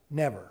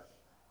 Never.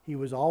 He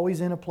was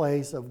always in a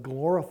place of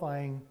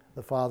glorifying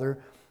the Father.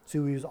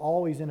 So he was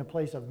always in a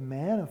place of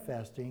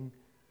manifesting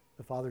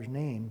the Father's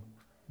name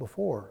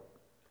before.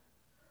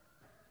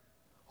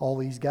 all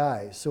these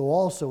guys. So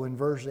also in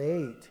verse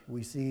 8,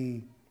 we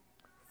see,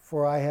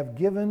 "For I have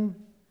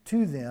given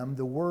to them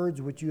the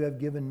words which you have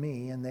given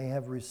me, and they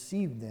have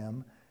received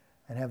them,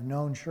 and have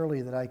known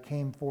surely that I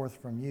came forth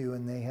from you,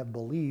 and they have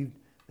believed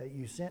that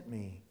you sent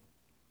me."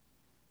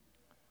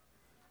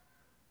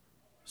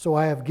 So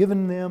I have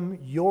given them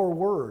your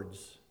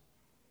words.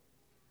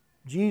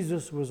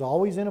 Jesus was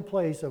always in a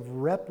place of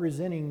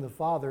representing the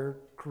Father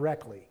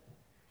correctly.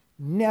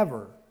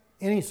 Never,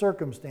 any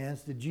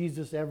circumstance, did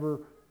Jesus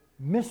ever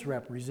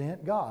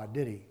misrepresent God,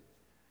 did he?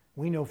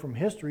 We know from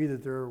history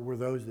that there were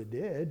those that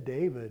did.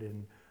 David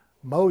and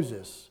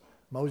Moses.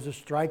 Moses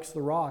strikes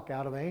the rock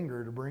out of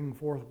anger to bring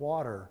forth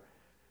water.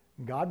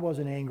 God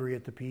wasn't angry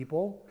at the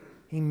people.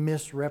 He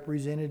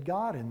misrepresented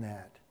God in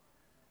that.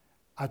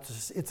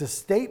 It's a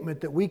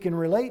statement that we can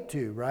relate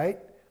to, right?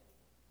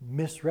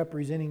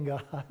 Misrepresenting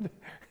God.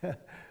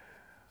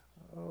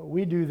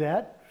 We do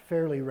that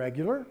fairly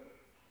regular.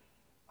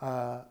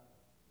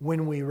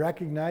 When we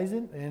recognize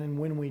it and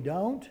when we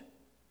don't.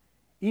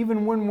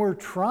 Even when we're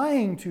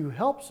trying to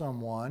help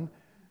someone,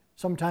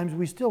 sometimes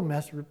we still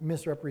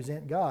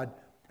misrepresent God.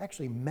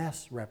 Actually,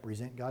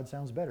 mess-represent God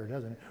sounds better,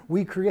 doesn't it?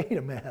 We create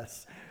a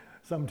mess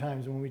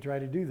sometimes when we try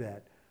to do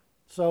that.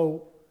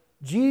 So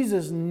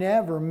Jesus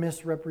never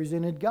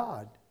misrepresented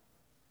God.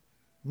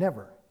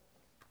 Never.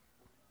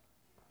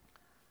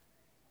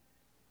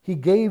 He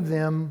gave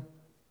them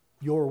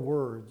your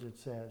words, it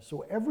says.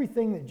 So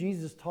everything that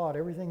Jesus taught,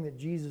 everything that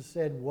Jesus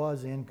said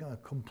was in a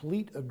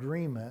complete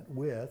agreement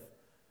with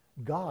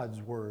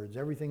God's words,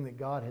 everything that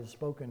God had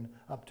spoken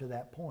up to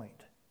that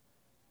point.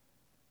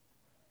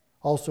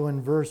 Also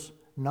in verse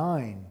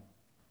 9,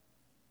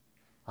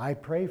 I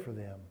pray for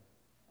them.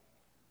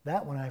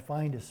 That one I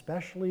find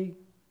especially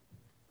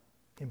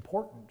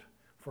important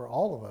for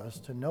all of us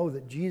to know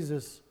that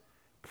Jesus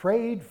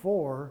prayed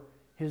for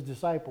his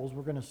disciples.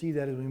 We're going to see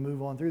that as we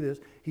move on through this.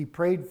 He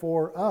prayed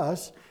for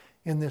us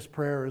in this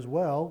prayer as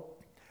well.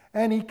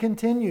 And he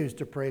continues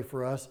to pray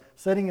for us,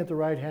 sitting at the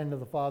right hand of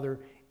the Father,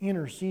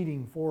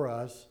 interceding for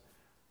us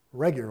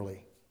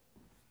regularly.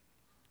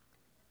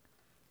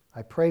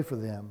 I pray for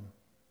them.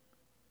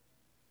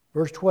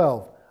 Verse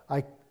 12,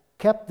 I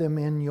kept them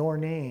in your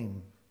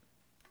name.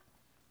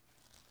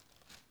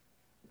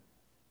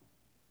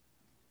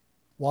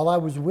 While I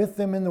was with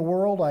them in the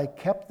world, I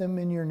kept them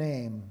in your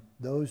name.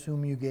 Those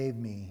whom you gave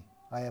me,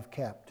 I have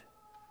kept.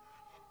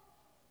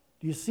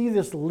 Do you see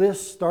this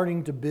list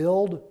starting to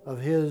build of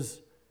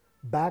his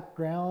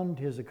background,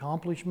 his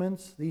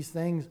accomplishments? These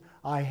things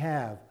I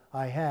have.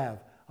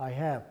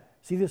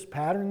 See this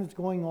pattern that's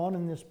going on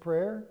in this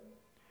prayer?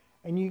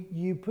 And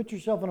you put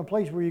yourself in a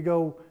place where you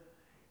go,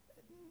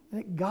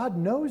 God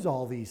knows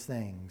all these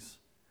things.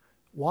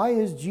 Why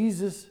is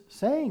Jesus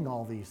saying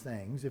all these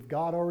things if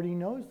God already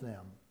knows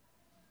them?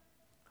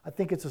 I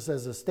think it's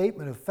as a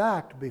statement of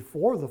fact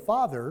before the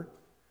Father.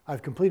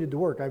 I've completed the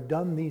work. I've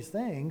done these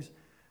things.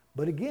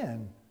 But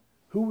again,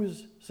 who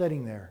was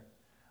sitting there?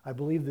 I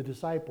believe the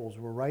disciples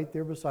were right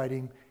there beside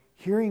him,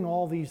 hearing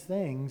all these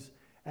things.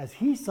 As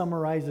he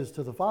summarizes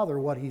to the Father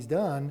what he's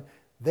done,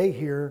 they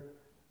hear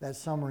that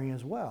summary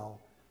as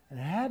well. And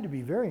it had to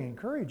be very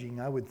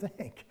encouraging, I would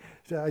think.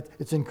 So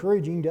it's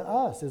encouraging to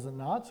us, is it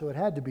not? So it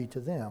had to be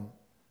to them.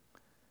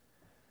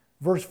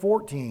 Verse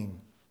 14,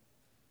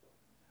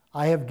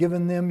 I have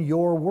given them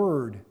your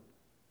word,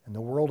 and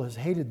the world has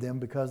hated them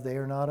because they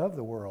are not of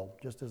the world,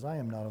 just as I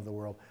am not of the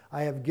world.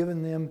 I have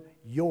given them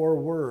your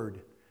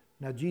word.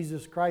 Now,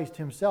 Jesus Christ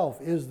himself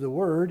is the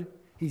word.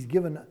 He's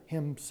given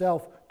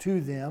himself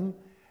to them.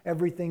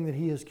 Everything that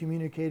he has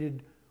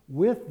communicated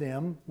with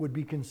them would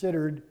be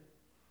considered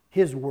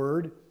his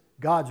word,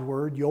 God's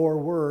word, your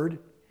word.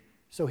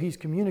 So he's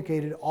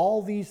communicated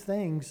all these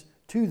things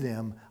to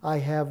them. I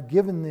have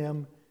given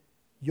them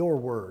your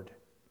word.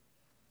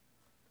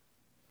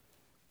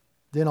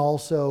 Then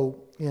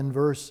also in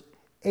verse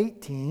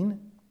 18,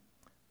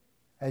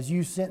 as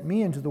you sent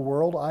me into the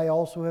world, I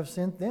also have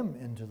sent them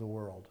into the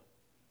world.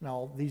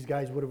 Now, these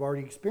guys would have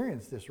already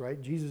experienced this,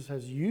 right? Jesus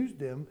has used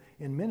them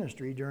in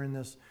ministry during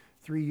this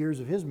 3 years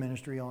of his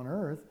ministry on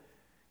earth.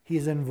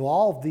 He's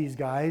involved these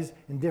guys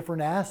in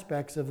different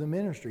aspects of the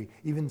ministry,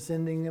 even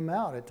sending them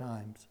out at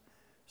times.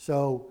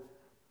 So,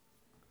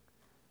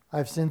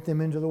 I've sent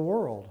them into the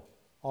world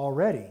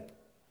already.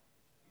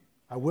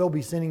 I will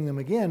be sending them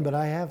again, but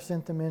I have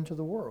sent them into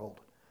the world.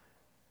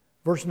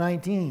 Verse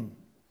 19,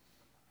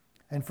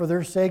 and for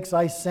their sakes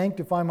I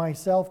sanctify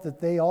myself,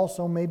 that they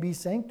also may be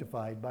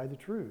sanctified by the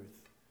truth.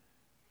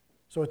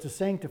 So it's a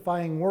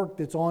sanctifying work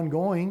that's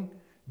ongoing.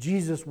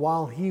 Jesus,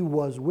 while he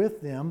was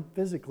with them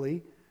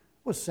physically,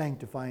 was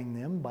sanctifying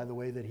them by the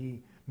way that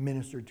he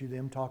ministered to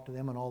them, talked to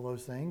them, and all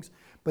those things.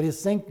 But his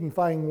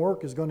sanctifying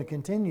work is going to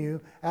continue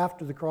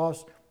after the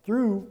cross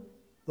through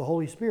the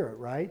Holy Spirit,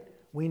 right?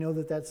 We know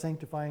that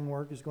sanctifying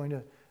work is going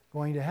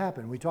to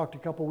happen. We talked a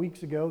couple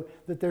weeks ago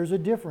that there's a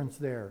difference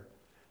there.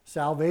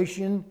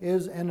 Salvation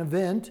is an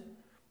event.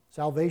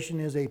 Salvation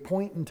is a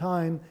point in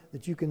time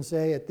that you can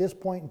say, at this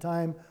point in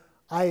time,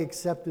 I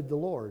accepted the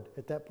Lord.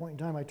 At that point in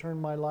time, I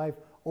turned my life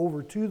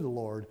over to the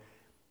Lord.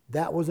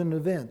 That was an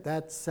event.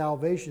 That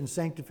salvation,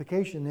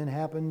 sanctification then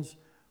happens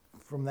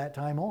from that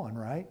time on,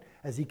 right?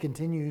 As He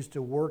continues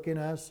to work in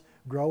us,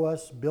 grow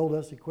us, build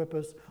us, equip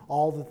us,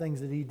 all the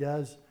things that He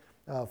does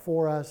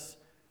for us.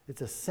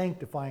 It's a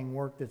sanctifying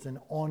work that's an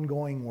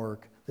ongoing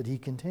work that He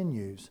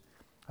continues.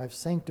 I've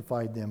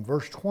sanctified them.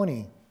 Verse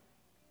 20.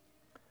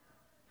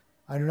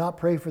 I do not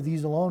pray for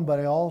these alone, but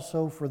I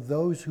also for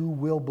those who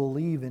will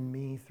believe in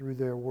me through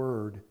their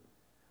word.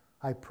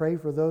 I pray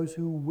for those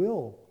who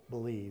will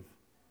believe.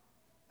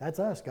 That's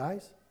us,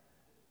 guys.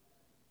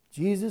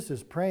 Jesus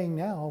is praying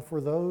now for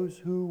those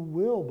who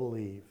will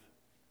believe.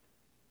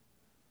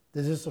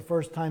 Is this the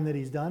first time that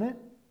He's done it?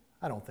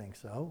 I don't think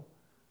so.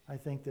 I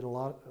think that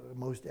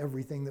most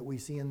everything that we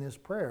see in this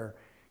prayer,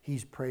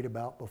 He's prayed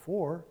about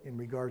before in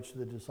regards to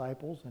the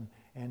disciples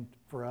and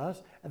for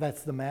us. And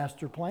that's the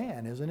master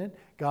plan, isn't it?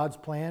 God's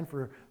plan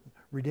for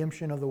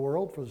redemption of the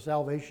world, for the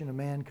salvation of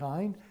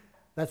mankind.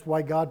 That's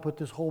why God put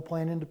this whole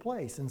plan into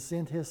place and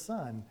sent His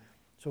Son.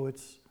 So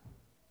it's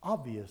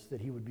obvious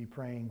that He would be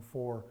praying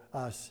for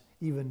us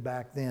even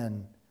back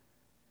then.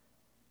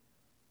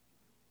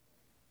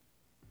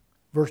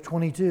 Verse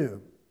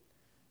 22,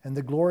 and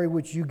the glory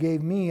which you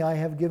gave me I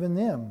have given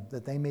them,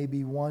 that they may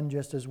be one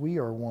just as we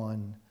are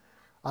one.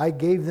 I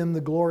gave them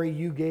the glory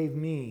you gave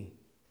me.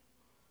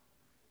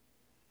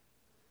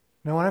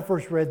 Now when I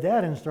first read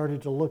that and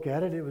started to look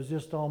at it, it was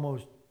just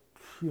almost,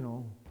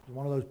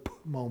 one of those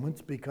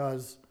moments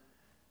because,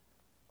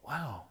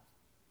 wow,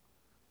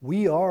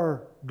 we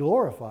are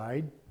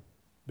glorified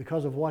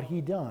because of what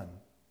He done,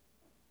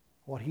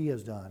 what He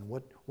has done,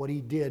 what He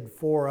did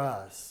for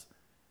us.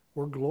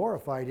 We're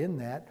glorified in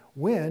that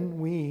when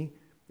we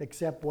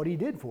accept what He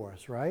did for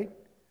us, right?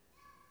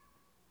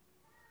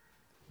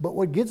 But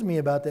what gets me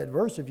about that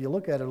verse, if you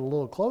look at it a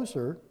little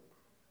closer,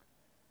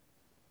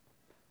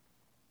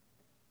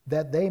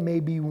 that they may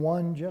be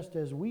one just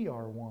as we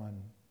are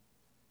one.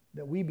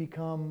 That we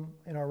become,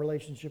 in our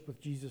relationship with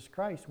Jesus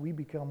Christ, we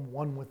become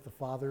one with the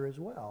Father as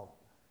well.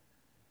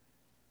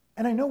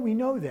 And I know we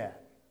know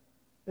that.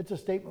 It's a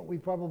statement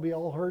we've probably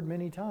all heard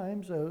many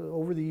times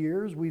over the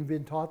years. We've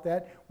been taught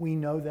that. We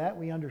know that.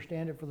 We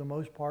understand it for the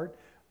most part.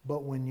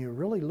 But when you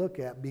really look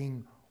at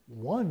being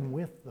one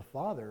with the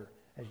Father,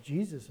 as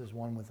Jesus is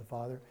one with the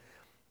Father,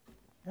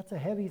 that's a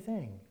heavy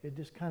thing. It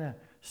just kind of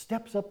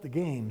steps up the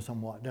game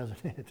somewhat,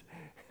 doesn't it?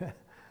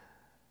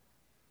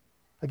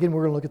 Again,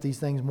 we're going to look at these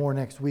things more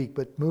next week.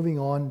 But moving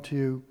on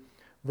to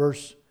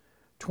verse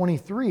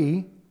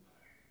 23,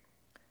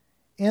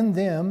 in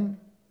them,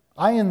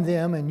 I in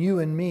them, and you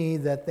in me,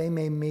 that they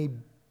may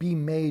be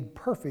made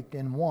perfect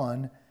in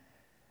one,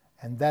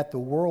 and that the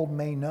world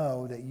may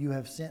know that you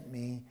have sent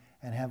me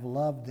and have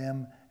loved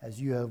them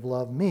as you have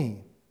loved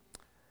me.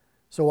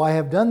 So I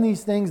have done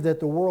these things that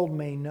the world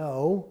may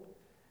know,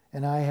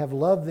 and I have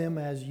loved them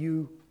as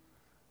you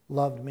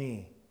loved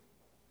me.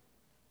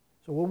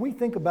 So when we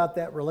think about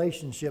that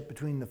relationship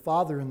between the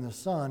Father and the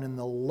Son and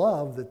the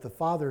love that the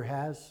Father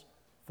has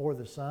for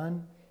the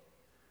Son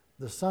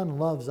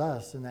loves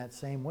us in that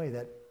same way,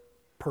 that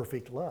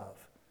perfect love.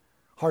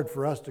 Hard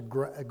for us to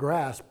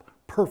grasp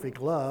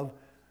perfect love.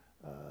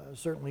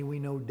 Certainly we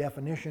know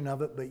definition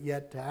of it, but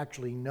yet to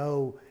actually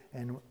know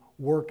and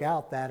work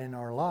out that in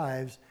our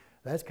lives,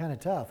 that's kind of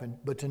tough.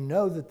 But to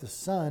know that the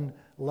Son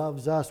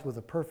loves us with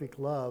a perfect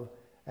love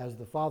as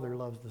the Father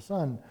loves the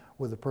Son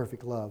with a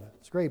perfect love.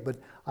 It's great. But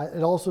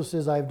it also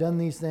says, I have done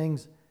these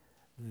things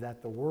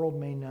that the world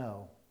may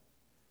know.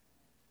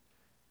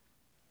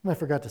 And I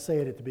forgot to say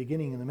it at the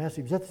beginning of the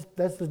message.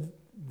 That's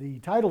the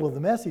title of the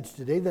message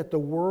today, that the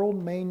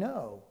world may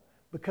know.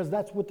 Because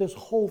that's what this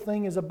whole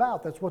thing is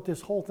about. That's what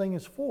this whole thing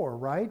is for,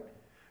 right?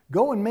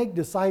 Go and make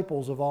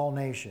disciples of all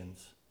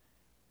nations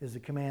is the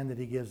command that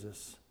He gives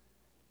us.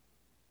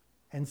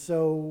 And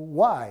so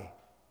why?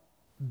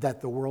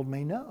 That the world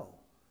may know.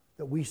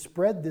 That we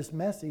spread this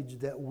message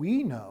that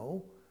we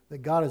know,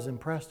 that God has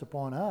impressed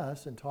upon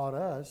us and taught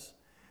us,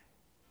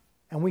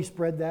 and we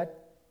spread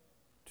that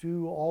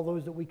to all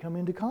those that we come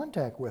into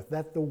contact with.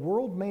 That the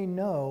world may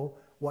know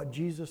what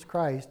Jesus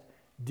Christ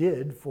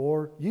did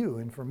for you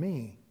and for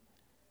me.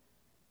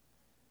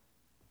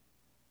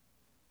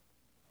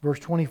 Verse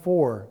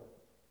 24,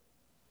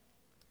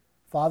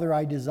 Father,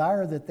 I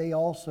desire that they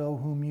also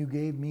whom you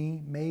gave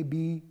me may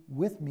be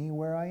with me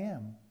where I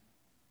am,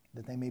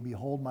 that they may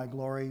behold my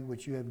glory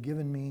which you have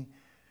given me,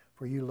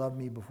 for you loved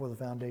me before the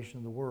foundation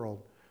of the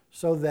world,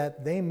 so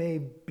that they may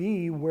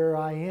be where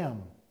I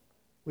am.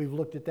 We've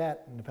looked at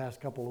that in the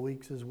past couple of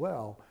weeks as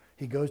well.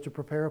 He goes to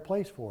prepare a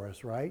place for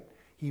us, right?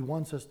 He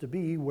wants us to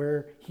be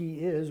where He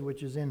is,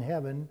 which is in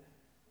heaven,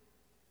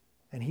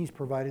 and He's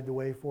provided the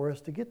way for us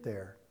to get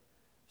there.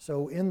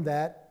 So in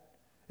that,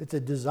 it's a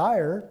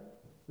desire,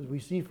 as we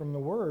see from the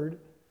Word,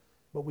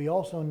 but we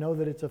also know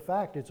that it's a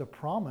fact, it's a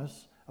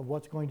promise of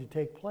what's going to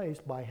take place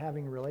by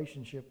having a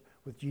relationship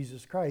with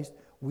Jesus Christ.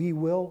 We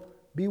will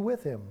be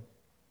with Him.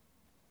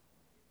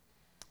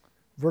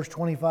 Verse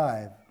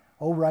 25,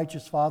 O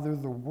righteous Father,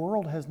 the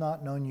world has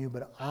not known you,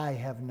 but I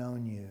have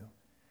known you,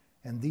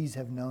 and these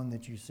have known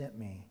that you sent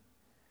me.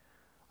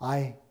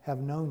 I have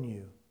known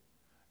you.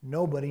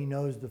 Nobody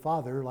knows the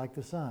Father like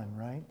the Son,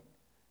 right?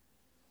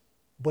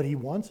 But He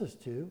wants us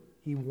to.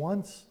 He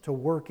wants to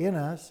work in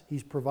us.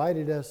 He's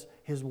provided us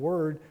His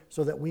Word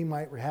so that we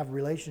might have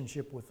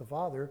relationship with the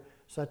Father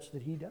such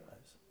that He does.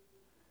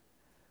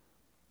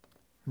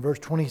 Verse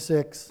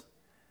 26,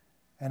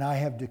 and I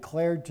have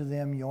declared to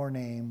them your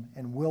name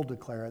and will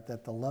declare it,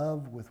 that the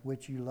love with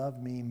which you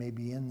love me may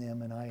be in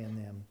them and I in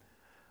them.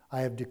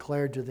 I have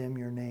declared to them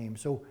your name.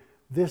 So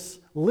this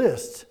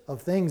list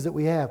of things that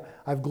we have,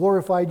 I've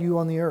glorified you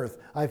on the earth.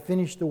 I've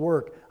finished the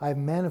work. I've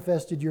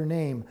manifested your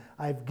name.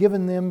 I've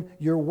given them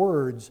your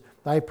words.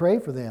 I pray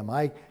for them.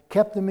 I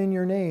kept them in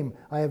your name.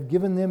 I have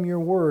given them your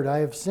word. I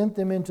have sent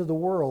them into the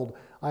world.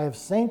 I have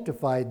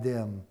sanctified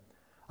them.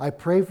 I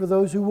pray for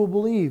those who will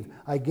believe.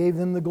 I gave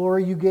them the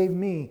glory you gave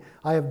me.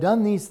 I have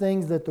done these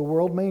things that the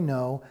world may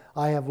know.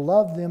 I have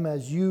loved them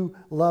as you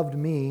loved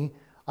me.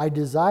 I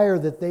desire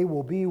that they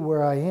will be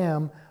where I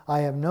am. I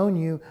have known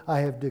you. I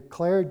have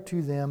declared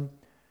to them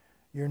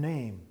your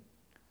name.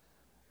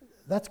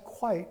 That's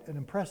quite an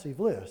impressive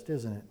list,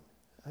 isn't it?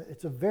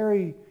 It's a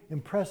very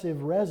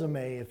impressive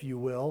resume, if you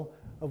will,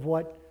 of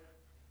what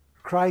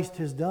Christ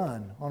has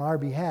done on our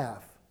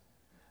behalf.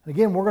 And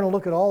again, we're going to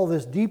look at all of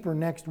this deeper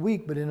next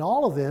week, but in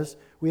all of this,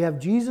 we have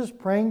Jesus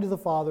praying to the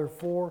Father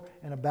for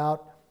and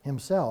about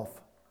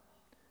Himself.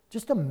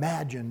 Just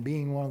imagine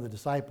being one of the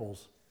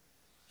disciples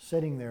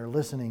sitting there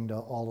listening to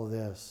all of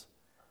this,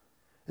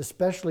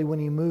 especially when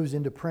He moves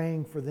into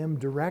praying for them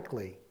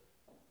directly,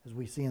 as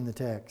we see in the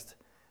text,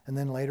 and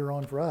then later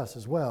on for us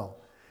as well.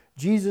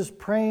 Jesus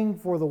praying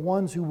for the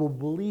ones who will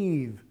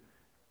believe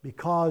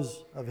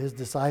because of His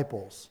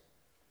disciples.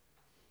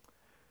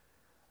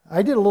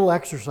 I did a little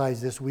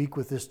exercise this week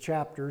with this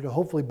chapter to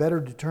hopefully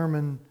better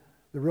determine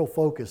the real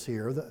focus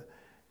here.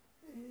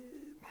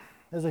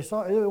 As I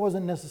saw, it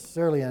wasn't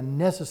necessarily a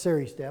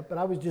necessary step, but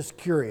I was just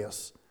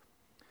curious.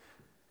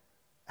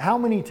 How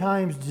many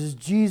times does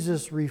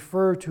Jesus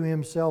refer to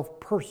Himself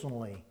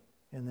personally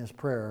in this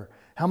prayer?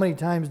 How many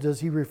times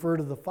does He refer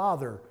to the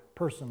Father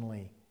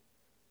personally?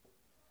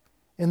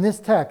 In this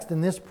text,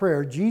 in this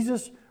prayer,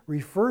 Jesus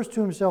refers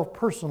to Himself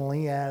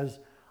personally as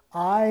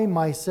I,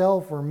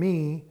 myself, or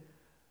me,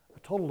 a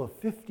total of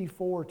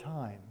 54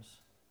 times.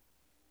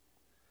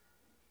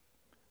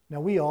 Now,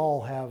 we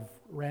all have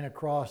ran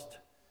across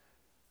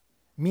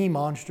me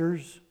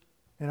monsters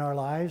in our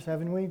lives,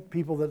 haven't we?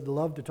 People that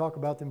love to talk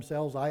about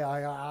themselves.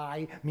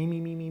 I,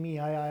 me,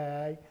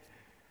 I.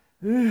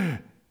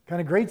 Kind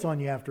of grates on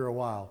you after a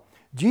while.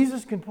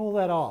 Jesus can pull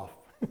that off.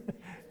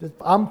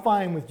 I'm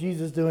fine with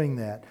Jesus doing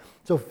that.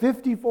 So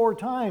 54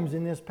 times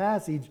in this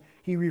passage,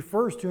 He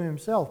refers to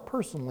Himself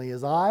personally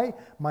as I,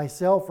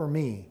 myself, or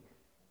me.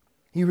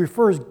 He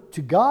refers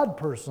to God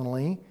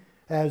personally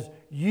as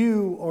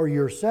you or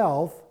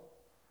yourself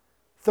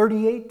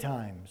 38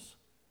 times.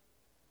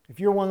 If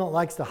you're one that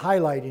likes to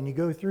highlight and you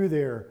go through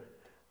there,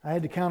 I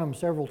had to count them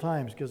several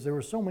times because there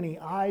were so many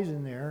I's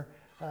in there,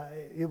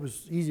 it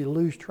was easy to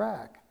lose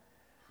track.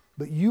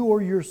 But you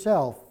or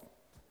yourself,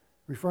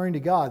 referring to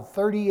God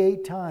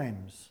 38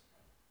 times.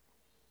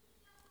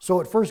 So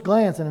at first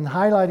glance, and in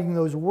highlighting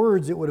those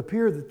words, it would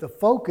appear that the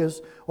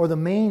focus or the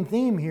main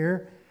theme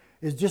here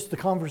is just the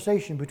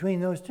conversation between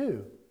those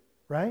two,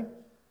 right?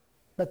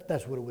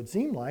 That's what it would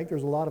seem like.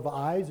 There's a lot of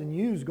I's and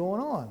you's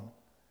going on.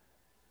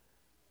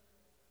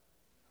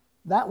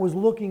 That was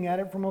looking at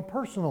it from a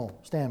personal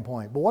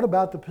standpoint. But what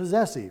about the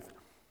possessive?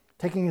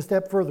 Taking a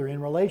step further,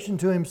 in relation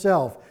to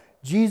Himself,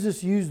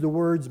 Jesus used the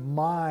words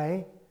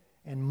my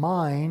and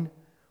mine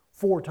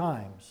 4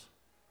 times.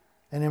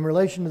 And in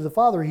relation to the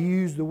Father, He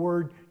used the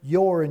word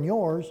your and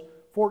yours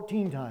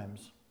 14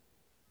 times.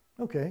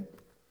 Okay.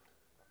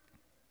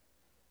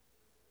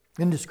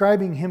 In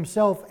describing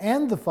Himself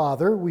and the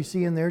Father, we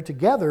see in there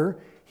together,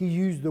 He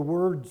used the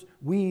words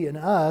we and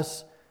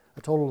us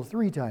a total of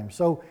 3 times.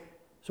 So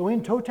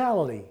in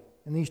totality,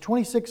 in these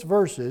 26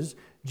 verses,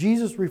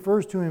 Jesus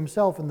refers to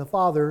Himself and the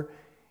Father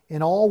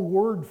in all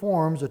word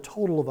forms a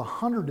total of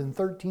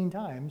 113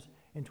 times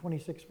in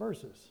 26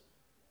 verses.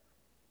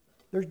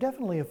 There's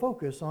definitely a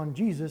focus on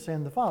Jesus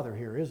and the Father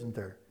here, isn't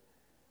there?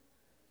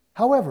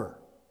 However,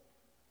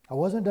 I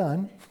wasn't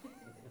done.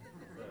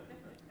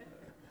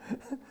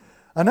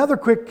 Another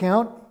quick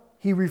count,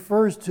 He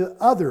refers to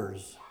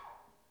others.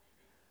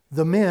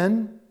 The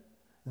men,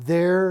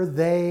 their,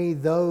 they,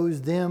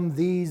 those, them,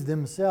 these,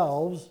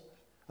 themselves,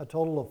 a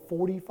total of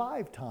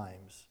 45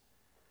 times,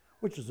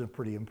 which is a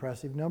pretty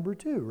impressive number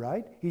too,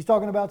 right? He's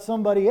talking about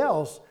somebody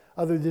else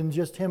other than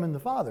just Him and the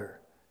Father.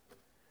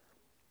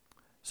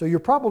 So you're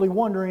probably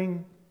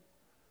wondering,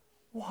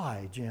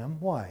 why, Jim?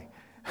 Why?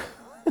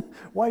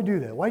 Why do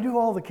that? Why do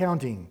all the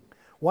counting?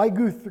 Why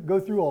go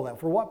through all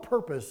that? For what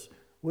purpose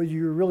was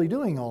you really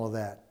doing all of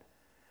that?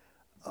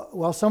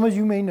 Well, some of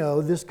you may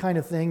know this kind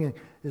of thing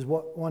is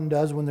what one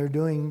does when they're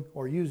doing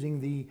or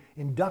using the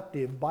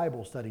inductive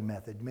Bible study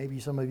method. Maybe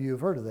some of you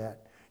have heard of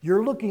that.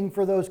 You're looking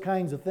for those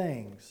kinds of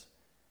things.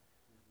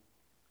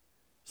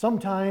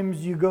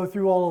 Sometimes you go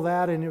through all of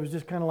that and it was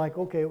just kind of like,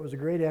 okay, it was a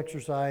great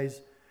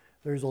exercise.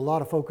 There's a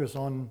lot of focus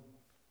on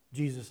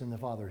Jesus and the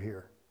Father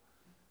here.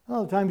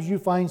 Other times you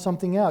find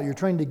something out. You're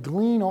trying to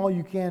glean all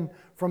you can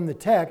from the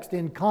text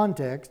in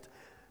context,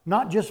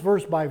 not just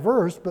verse by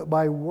verse, but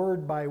by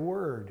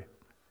word.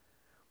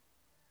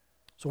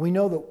 So we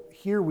know that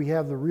here we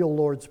have the real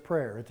Lord's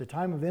Prayer. It's a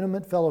time of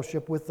intimate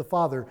fellowship with the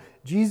Father.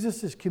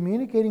 Jesus is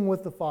communicating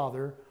with the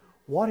Father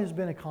what has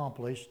been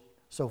accomplished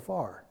so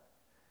far.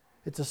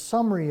 It's a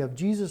summary of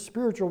Jesus'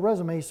 spiritual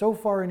resume so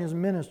far in His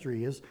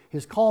ministry,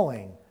 His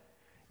calling.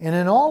 And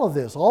in all of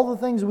this, all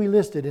the things we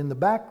listed in the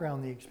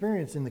background, the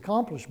experience, and the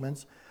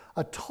accomplishments,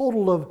 a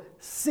total of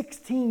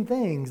 16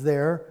 things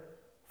there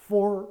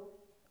for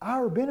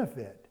our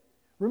benefit.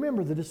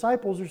 Remember, the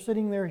disciples are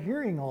sitting there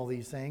hearing all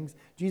these things.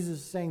 Jesus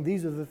is saying,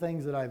 these are the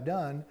things that I've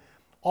done.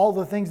 All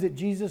the things that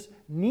Jesus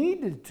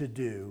needed to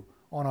do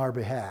on our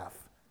behalf.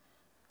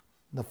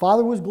 The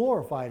Father was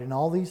glorified in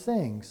all these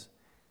things.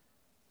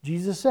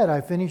 Jesus said,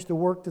 I finished the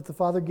work that the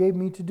Father gave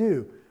me to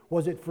do.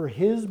 Was it for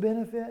His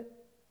benefit?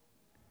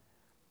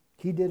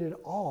 He did it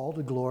all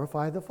to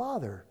glorify the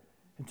Father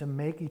and to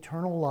make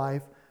eternal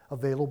life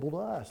available to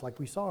us, like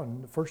we saw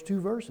in the first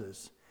 2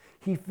 verses.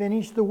 He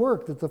finished the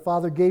work that the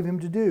Father gave Him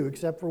to do,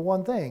 except for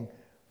one thing.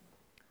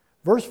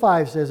 Verse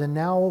 5 says, And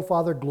now, O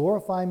Father,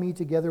 glorify me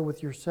together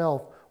with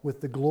yourself,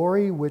 with the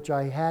glory which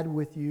I had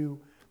with you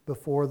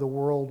before the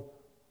world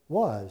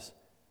was.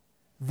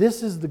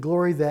 This is the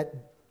glory that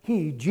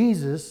He,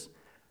 Jesus,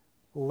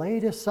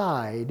 laid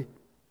aside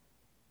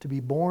to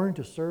be born,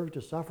 to serve,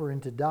 to suffer,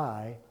 and to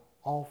die,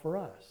 all for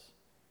us.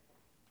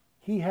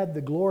 He had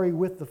the glory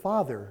with the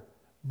Father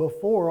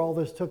before all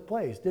this took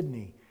place, didn't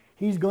He?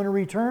 He's going to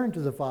return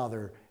to the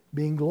Father,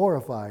 being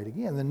glorified.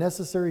 Again, the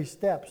necessary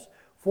steps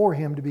for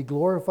Him to be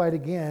glorified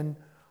again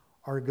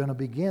are going to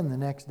begin the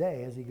next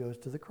day as He goes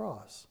to the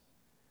cross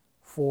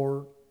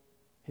for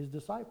His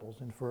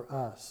disciples and for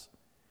us.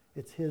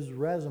 It's His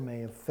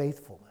resume of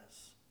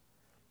faithfulness.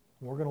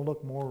 We're going to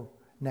look more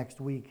next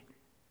week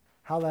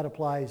how that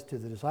applies to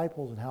the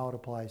disciples and how it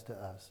applies to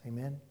us.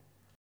 Amen?